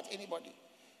talk about anybody.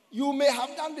 You may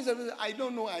have done this. I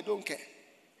don't know. I don't care.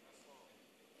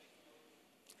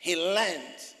 He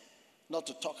learned not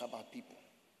to talk about people.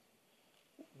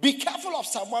 Be careful of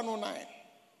Psalm 109.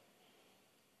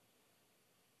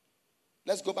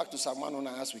 Let's go back to Psalm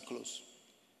 109 as we close.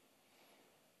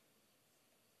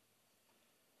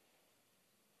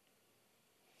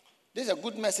 This is a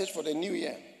good message for the new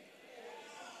year.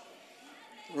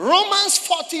 Romans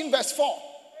 14 verse 4.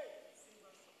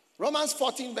 Romans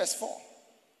 14 verse 4.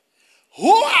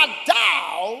 Who art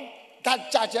thou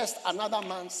that judgest another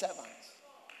man's servant?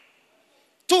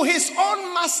 To his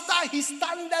own master he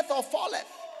standeth or falleth.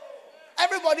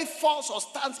 Everybody falls or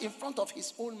stands in front of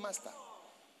his own master.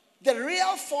 The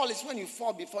real fall is when you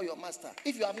fall before your master.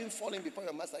 If you haven't fallen before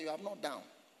your master, you have not down.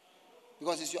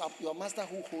 Because it's your master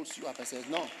who holds you up and says,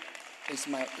 no, it's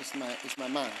my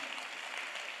man.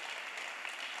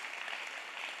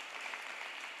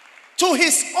 To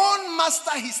his own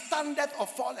master he standeth or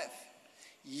falleth.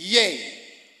 Yea,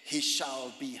 he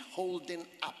shall be holding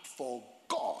up, for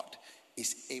God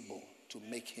is able to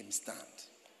make him stand.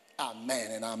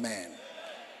 Amen and amen.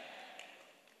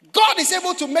 God is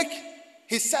able to make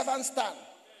his servant stand.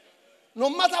 No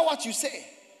matter what you say.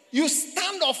 You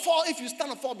stand or fall if you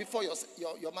stand or fall before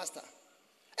your master.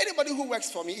 Anybody who works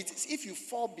for me, it is if you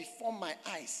fall before my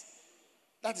eyes.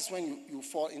 That is when you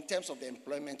fall in terms of the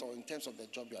employment or in terms of the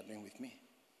job you are doing with me.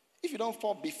 If you don't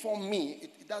fall before me,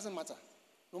 it doesn't matter.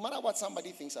 No matter what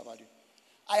somebody thinks about you.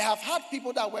 I have had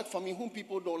people that work for me whom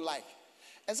people don't like.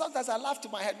 And sometimes I laugh to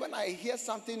my head when I hear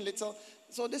something little.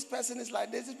 So this person is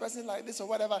like this person is like this, or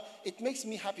whatever. It makes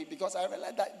me happy because I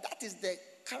realize that is the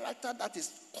character that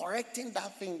is correcting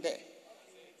that thing there.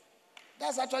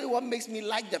 That's actually what makes me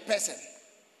like the person.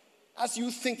 As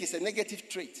you think it's a negative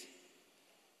trait.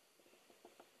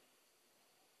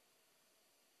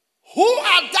 Who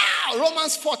art thou,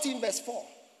 Romans 14 verse 4,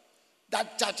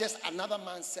 that judges another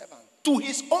man's servant? To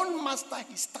his own master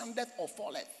he standeth or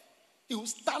falleth. He will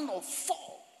stand or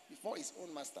fall before his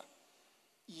own master.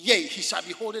 Yea, he shall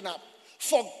be holding up.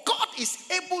 For God is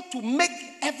able to make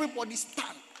everybody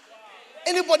stand.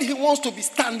 Anybody who wants to be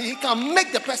standing, he can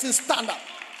make the person stand up.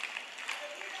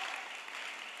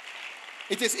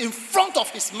 It is in front of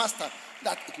his master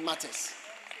that it matters.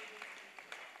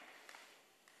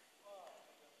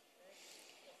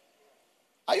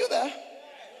 Are you there?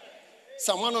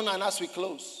 Psalm 109 as we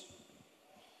close.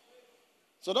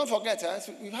 So don't forget,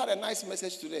 we've had a nice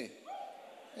message today.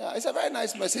 Yeah, it's a very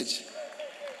nice message.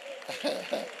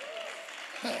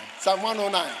 Psalm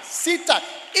 109. Seed time.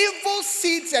 Evil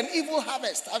seeds and evil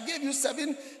harvest. I've given you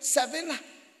seven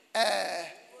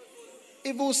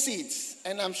evil seeds.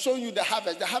 And I'm showing you the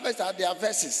harvest. The harvest are their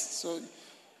verses. So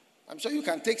I'm sure you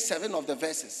can take 7 of the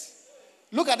verses.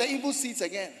 Look at the evil seeds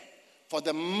again. For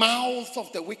the mouth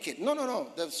of the wicked.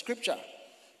 No. The scripture.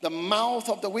 The mouth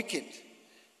of the wicked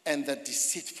and the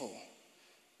deceitful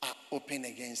are open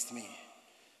against me.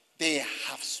 They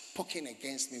have spoken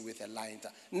against me with a lying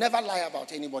tongue. Never lie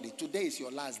about anybody. Today is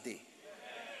your last day.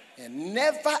 And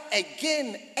never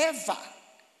again, ever.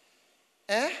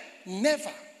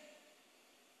 Never.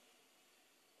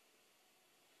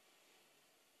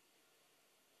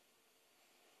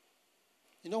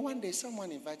 You know, one day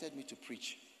someone invited me to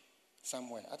preach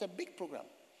somewhere at a big program.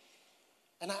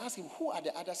 And I asked him, who are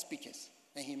the other speakers?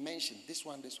 And he mentioned this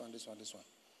one. And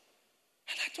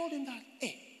I told him that,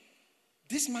 hey,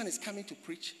 this man is coming to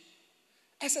preach.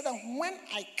 I said that when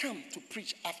I come to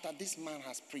preach after this man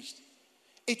has preached,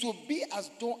 it will be as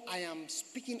though I am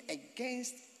speaking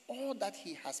against all that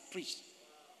he has preached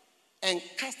and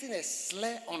casting a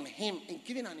slur on him and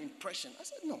giving an impression. I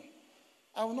said, no,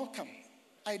 I will not come.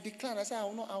 I declared, I said, I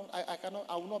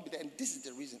will not be there. And this is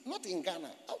the reason. Not in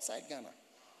Ghana, outside Ghana.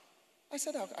 I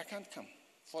said, I can't come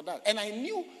for that. And I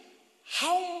knew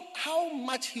how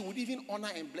much he would even honor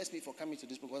and bless me for coming to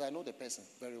this because I know the person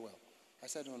very well. I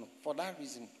said, no. For that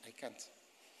reason, I can't.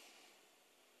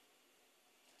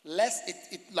 Lest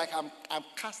it like I'm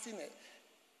casting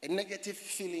a negative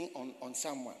feeling on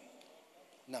someone.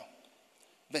 Now,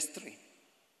 verse 3.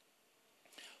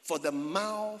 For the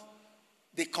mouth,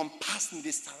 they compassed me,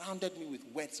 they surrounded me with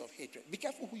words of hatred. Be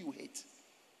careful who you hate.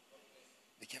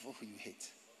 Be careful who you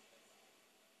hate.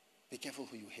 Be careful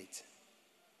who you hate.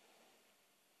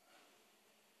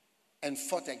 And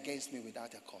fought against me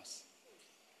without a cause.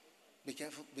 Be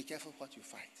careful what you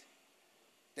fight.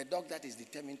 The dog that is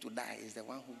determined to die is the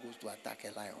one who goes to attack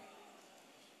a lion.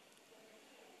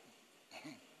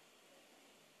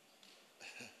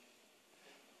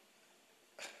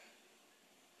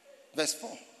 Verse 4.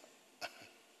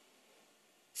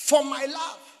 For my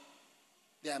love,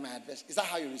 they are my adversaries. Is that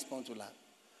how you respond to love?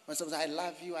 When someone says, I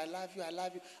love you.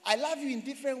 I love you in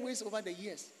different ways over the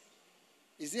years.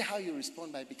 Is it how you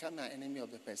respond by becoming an enemy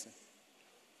of the person?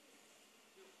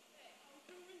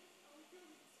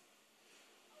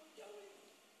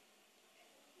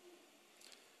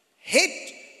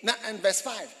 Hate, now, and verse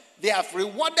 5. They have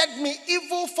rewarded me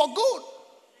evil for good.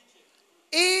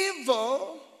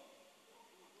 Evil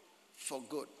for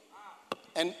good.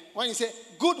 And when you say,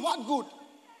 good, what good?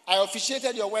 I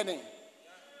officiated your wedding.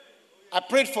 I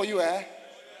prayed for you, I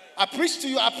preached to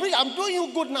you. I'm doing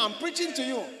you good now. I'm preaching to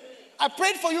you. I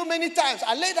prayed for you many times.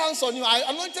 I laid hands on you. I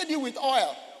anointed you with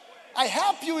oil. I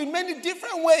helped you in many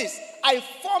different ways. I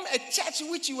formed a church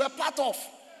which you were part of.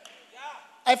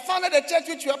 I founded a church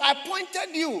which I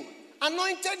appointed you,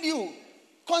 anointed you,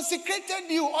 consecrated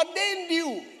you, ordained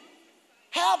you,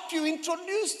 helped you,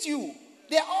 introduced you.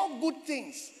 They are all good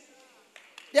things.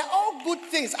 They are all good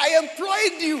things. I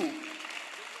employed you.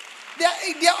 They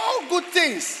are all good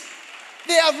things.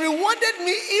 They have rewarded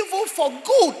me evil for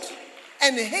good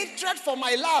and hatred for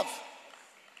my love.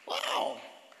 Wow.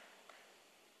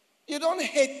 You don't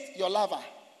hate your lover.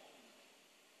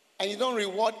 And you don't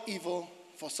reward evil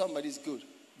for somebody's good.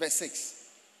 Verse 6.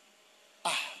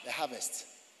 The harvest.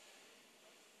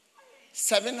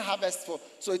 7 harvests for.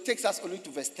 So it takes us only to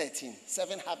verse 13.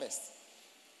 7 harvests.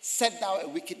 Set thou a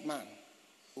wicked man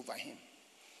over him.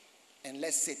 And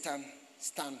let Satan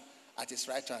stand at his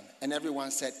right hand. And everyone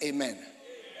said, Amen. Amen.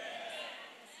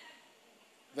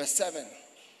 Verse 7.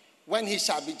 When he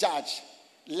shall be judged,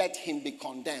 let him be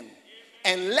condemned.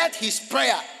 And let his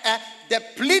prayer, the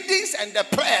pleadings and the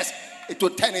prayers, it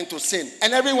will turn into sin.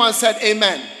 And everyone said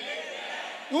amen. Amen.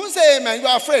 You won't say amen. You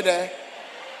are afraid, eh?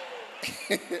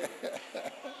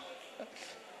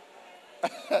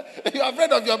 You are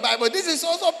afraid of your Bible. This is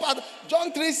also part.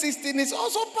 John 3:16 is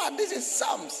also part. This is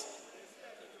Psalms.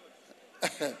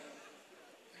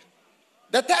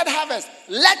 The third harvest.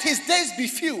 Let his days be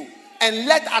few, and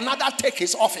let another take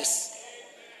his office.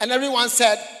 And everyone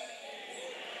said,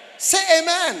 say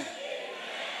amen.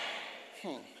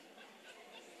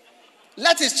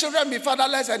 Let his children be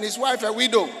fatherless and his wife a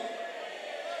widow.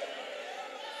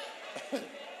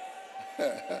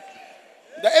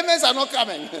 The amens are not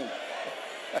coming.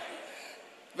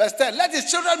 Verse 10. Let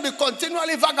his children be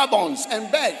continually vagabonds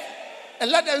and beg, and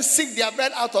let them seek their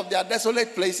bread out of their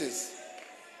desolate places.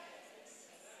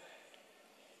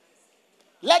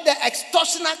 Let the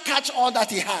extortioner catch all that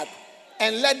he had,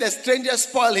 and let the stranger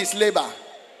spoil his labor.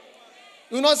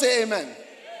 You will not say amen.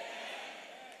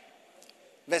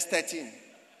 Verse 13.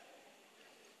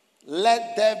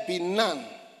 Let there be none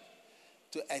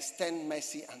to extend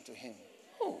mercy unto him.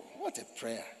 Oh, what a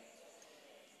prayer.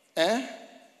 Eh?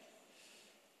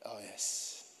 Oh,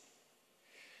 yes.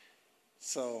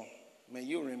 So, may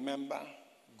you remember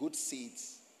good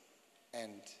seeds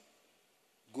and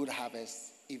good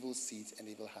harvest, evil seeds and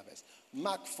evil harvest.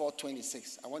 Mark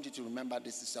 4:26. I want you to remember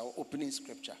this is our opening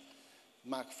scripture.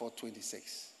 Mark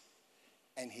 4:26.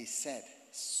 And he said,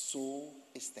 so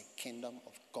is the kingdom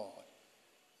of God.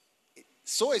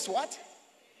 So is what?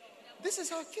 This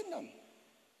is our kingdom.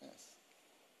 Yes.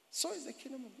 So is the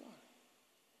kingdom of God.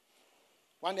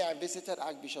 One day I visited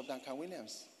Archbishop Duncan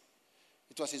Williams.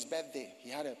 It was his birthday. He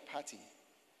had a party.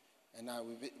 And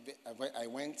I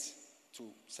went to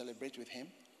celebrate with him.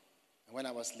 And when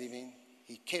I was leaving,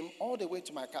 he came all the way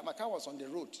to my car. My car was on the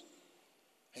road.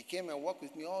 He came and walked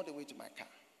with me all the way to my car.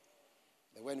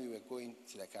 And when we were going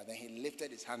to the car, then he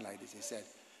lifted his hand like this. He said,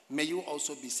 may you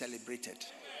also be celebrated.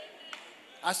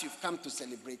 As you've come to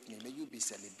celebrate me, may you be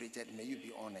celebrated. May you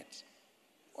be honored.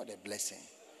 What a blessing.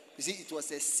 You see, it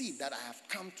was a seed that I have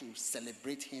come to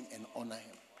celebrate him and honor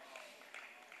him.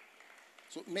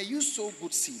 So may you sow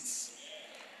good seeds.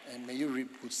 And may you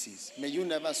reap good seeds. May you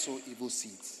never sow evil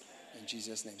seeds. In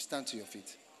Jesus' name. Stand to your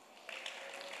feet.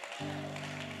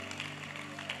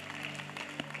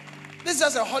 This is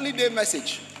just a holiday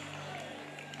message.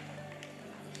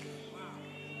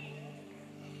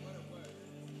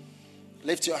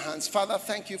 Lift your hands. Father,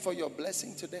 thank you for your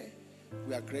blessing today.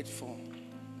 We are grateful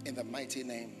in the mighty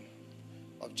name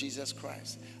of Jesus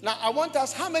Christ. Now, I want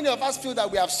us, how many of us feel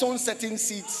that we have sown certain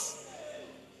seeds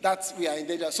that we are in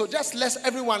danger? So just let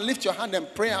everyone lift your hand and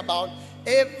pray about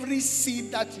every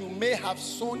seed that you may have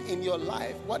sown in your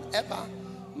life, whatever.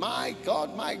 My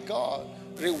God,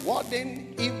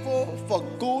 rewarding evil for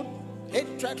good,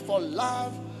 hatred for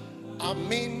love.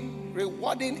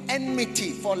 Rewarding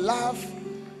enmity for love.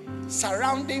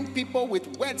 Surrounding people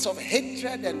with words of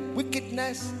hatred and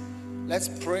wickedness. Let's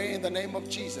pray in the name of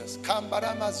Jesus.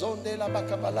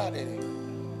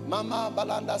 Mama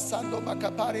balanda sando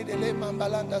bakapari dele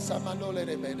mambalanda samandole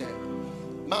rebede.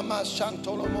 Mama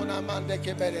shantolo mona mande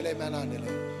keberele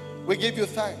manandele. We give you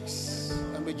thanks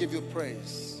and we give you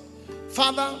praise.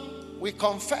 Father, we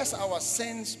confess our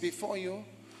sins before you.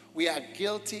 We are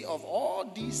guilty of all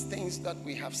these things that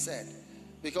we have said.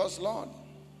 Because, Lord,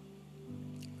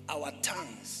 our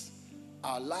tongues,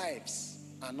 our lives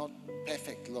are not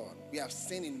perfect, Lord. We have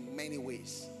sinned in many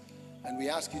ways. And we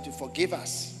ask you to forgive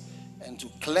us and to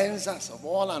cleanse us of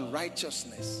all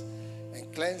unrighteousness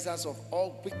and cleanse us of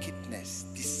all wickedness,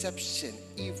 deception,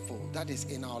 evil that is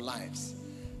in our lives.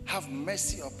 Have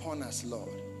mercy upon us,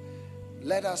 Lord.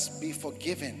 Let us be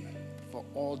forgiven for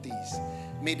all these.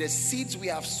 May the seeds we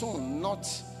have sown not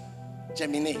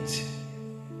germinate.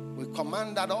 We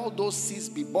command that all those seeds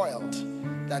be boiled,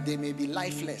 that they may be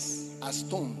lifeless as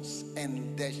stones,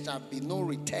 and there shall be no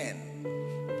return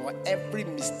for every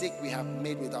mistake we have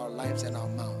made with our lives and our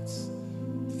mouths.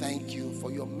 Thank you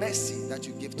for your mercy that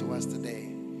you give to us today.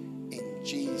 In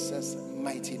Jesus'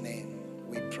 mighty name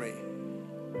we pray.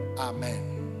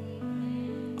 Amen.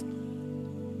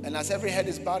 And as every head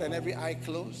is bowed and every eye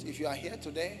closed, if you are here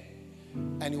today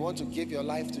and you want to give your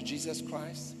life to Jesus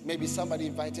Christ, maybe somebody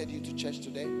invited you to church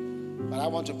today, but I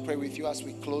want to pray with you as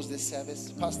we close this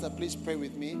service. Pastor, please pray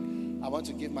with me. I want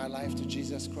to give my life to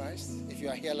Jesus Christ. If you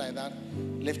are here like that,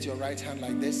 lift your right hand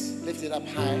like this. Lift it up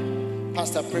high.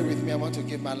 Pastor, pray with me. I want to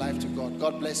give my life to God.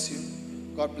 God bless you.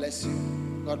 God bless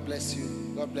you. God bless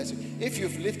you. God bless you. If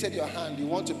you've lifted your hand, you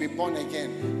want to be born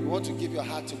again, you want to give your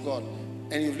heart to God,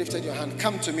 and you've lifted your hand,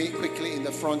 come to me quickly in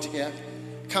the front here.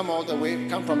 Come all the way.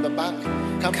 Come from the back.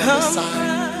 Come from the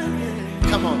side.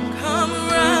 Come on.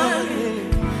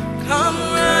 Come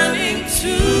running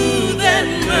to that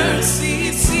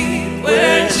mercy seat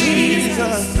where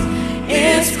Jesus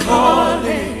is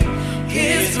calling.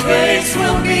 His grace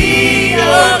will be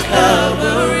your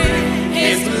covering.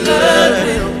 His blood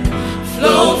will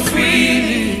flow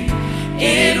freely.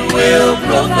 It will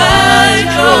provide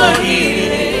your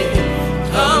healing.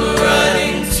 Come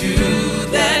running to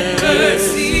that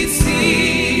mercy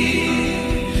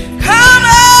seat. Come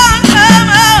on, come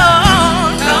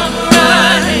on. Come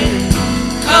running,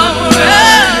 come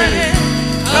running,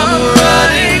 come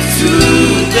running to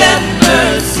that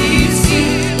mercy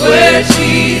seat where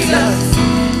Jesus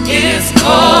is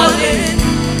calling.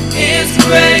 His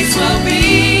grace will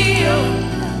be your.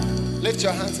 Lift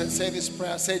your hands and say this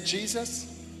prayer. Say, Jesus,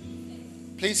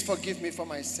 please forgive me for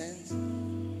my sins.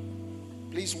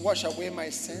 Please wash away my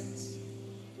sins.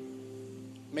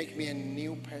 Make me a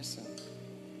new person.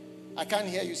 I can't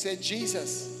hear you. Say,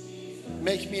 Jesus,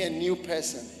 make me a new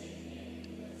person.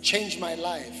 Change my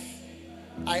life.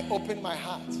 I open my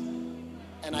heart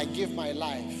and I give my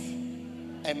life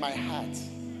and my heart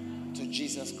to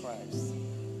Jesus Christ.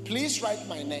 Please write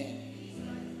my name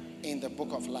in the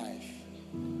book of life.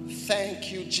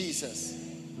 Thank you, Jesus,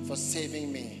 for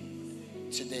saving me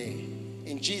today.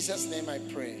 In Jesus' name I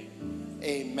pray.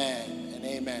 Amen and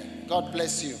amen. God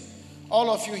bless you.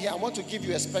 All of you here, I want to give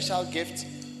you a special gift.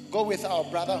 Go with our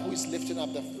brother who is lifting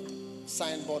up the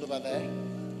signboard over there.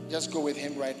 Just go with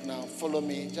him right now. Follow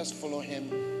me. Just follow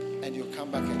him and you'll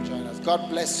come back and join us. God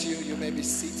bless you. You may be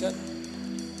seated.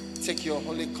 Take your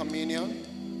Holy Communion.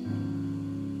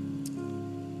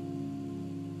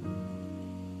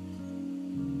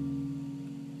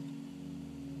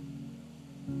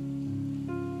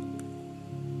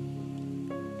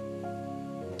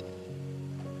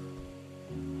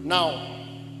 Now,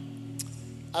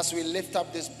 as we lift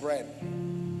up this bread,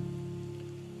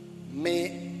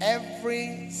 may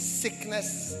every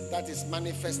sickness that is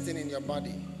manifesting in your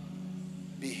body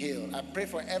be healed. I pray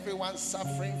for everyone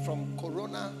suffering from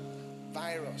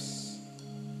coronavirus,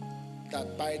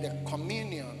 that by the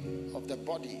communion of the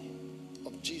body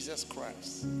of Jesus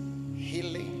Christ,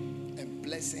 healing and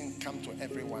blessing come to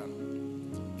everyone.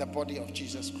 The body of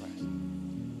Jesus Christ.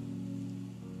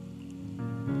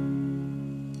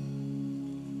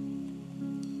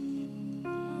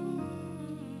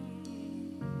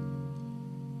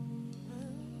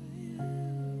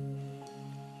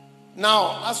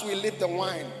 Now, as we lift the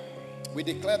wine, we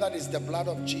declare that it's the blood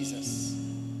of Jesus.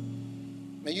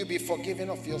 May you be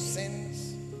forgiven of your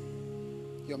sins,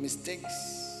 your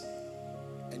mistakes,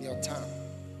 and your tongue.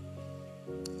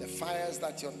 The fires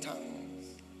that your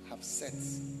tongues have set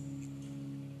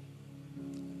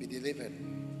be delivered.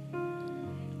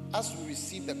 As we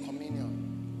receive the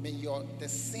communion, may the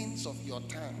sins of your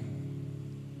tongue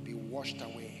be washed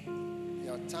away.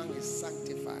 Your tongue is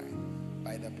sanctified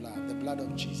by the blood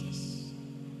of Jesus.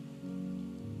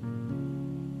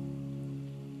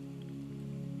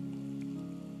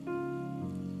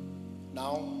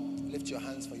 Now, lift your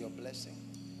hands for your blessing.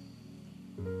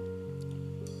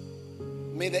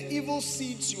 May the evil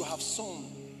seeds you have sown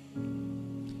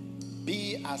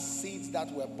be as seeds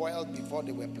that were boiled before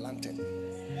they were planted.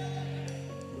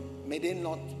 May they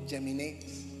not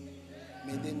germinate.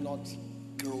 May they not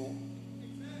grow.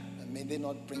 May they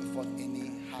not bring forth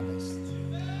any harvest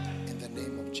in the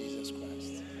name of Jesus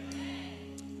Christ.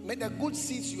 May the good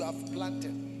seeds you have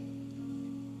planted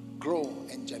grow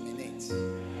and germinate.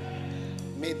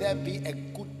 May there be a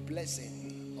good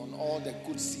blessing on all the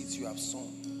good seeds you have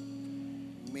sown.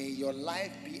 May your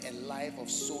life be a life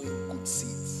of sowing good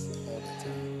seeds all the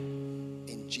time.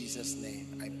 In Jesus'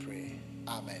 name I pray.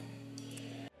 Amen.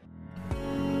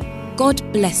 God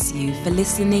bless you for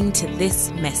listening to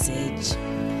this message.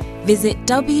 Visit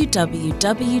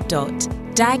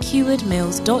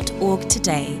www.daghewardmills.org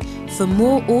today for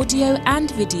more audio and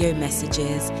video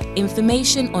messages,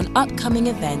 information on upcoming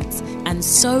events, and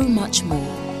so much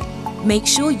more. Make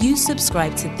sure you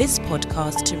subscribe to this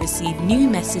podcast to receive new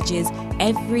messages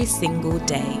every single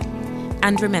day.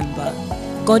 And remember,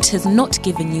 God has not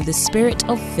given you the spirit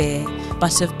of fear,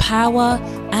 but of power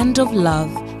and of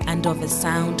love and of a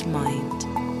sound mind.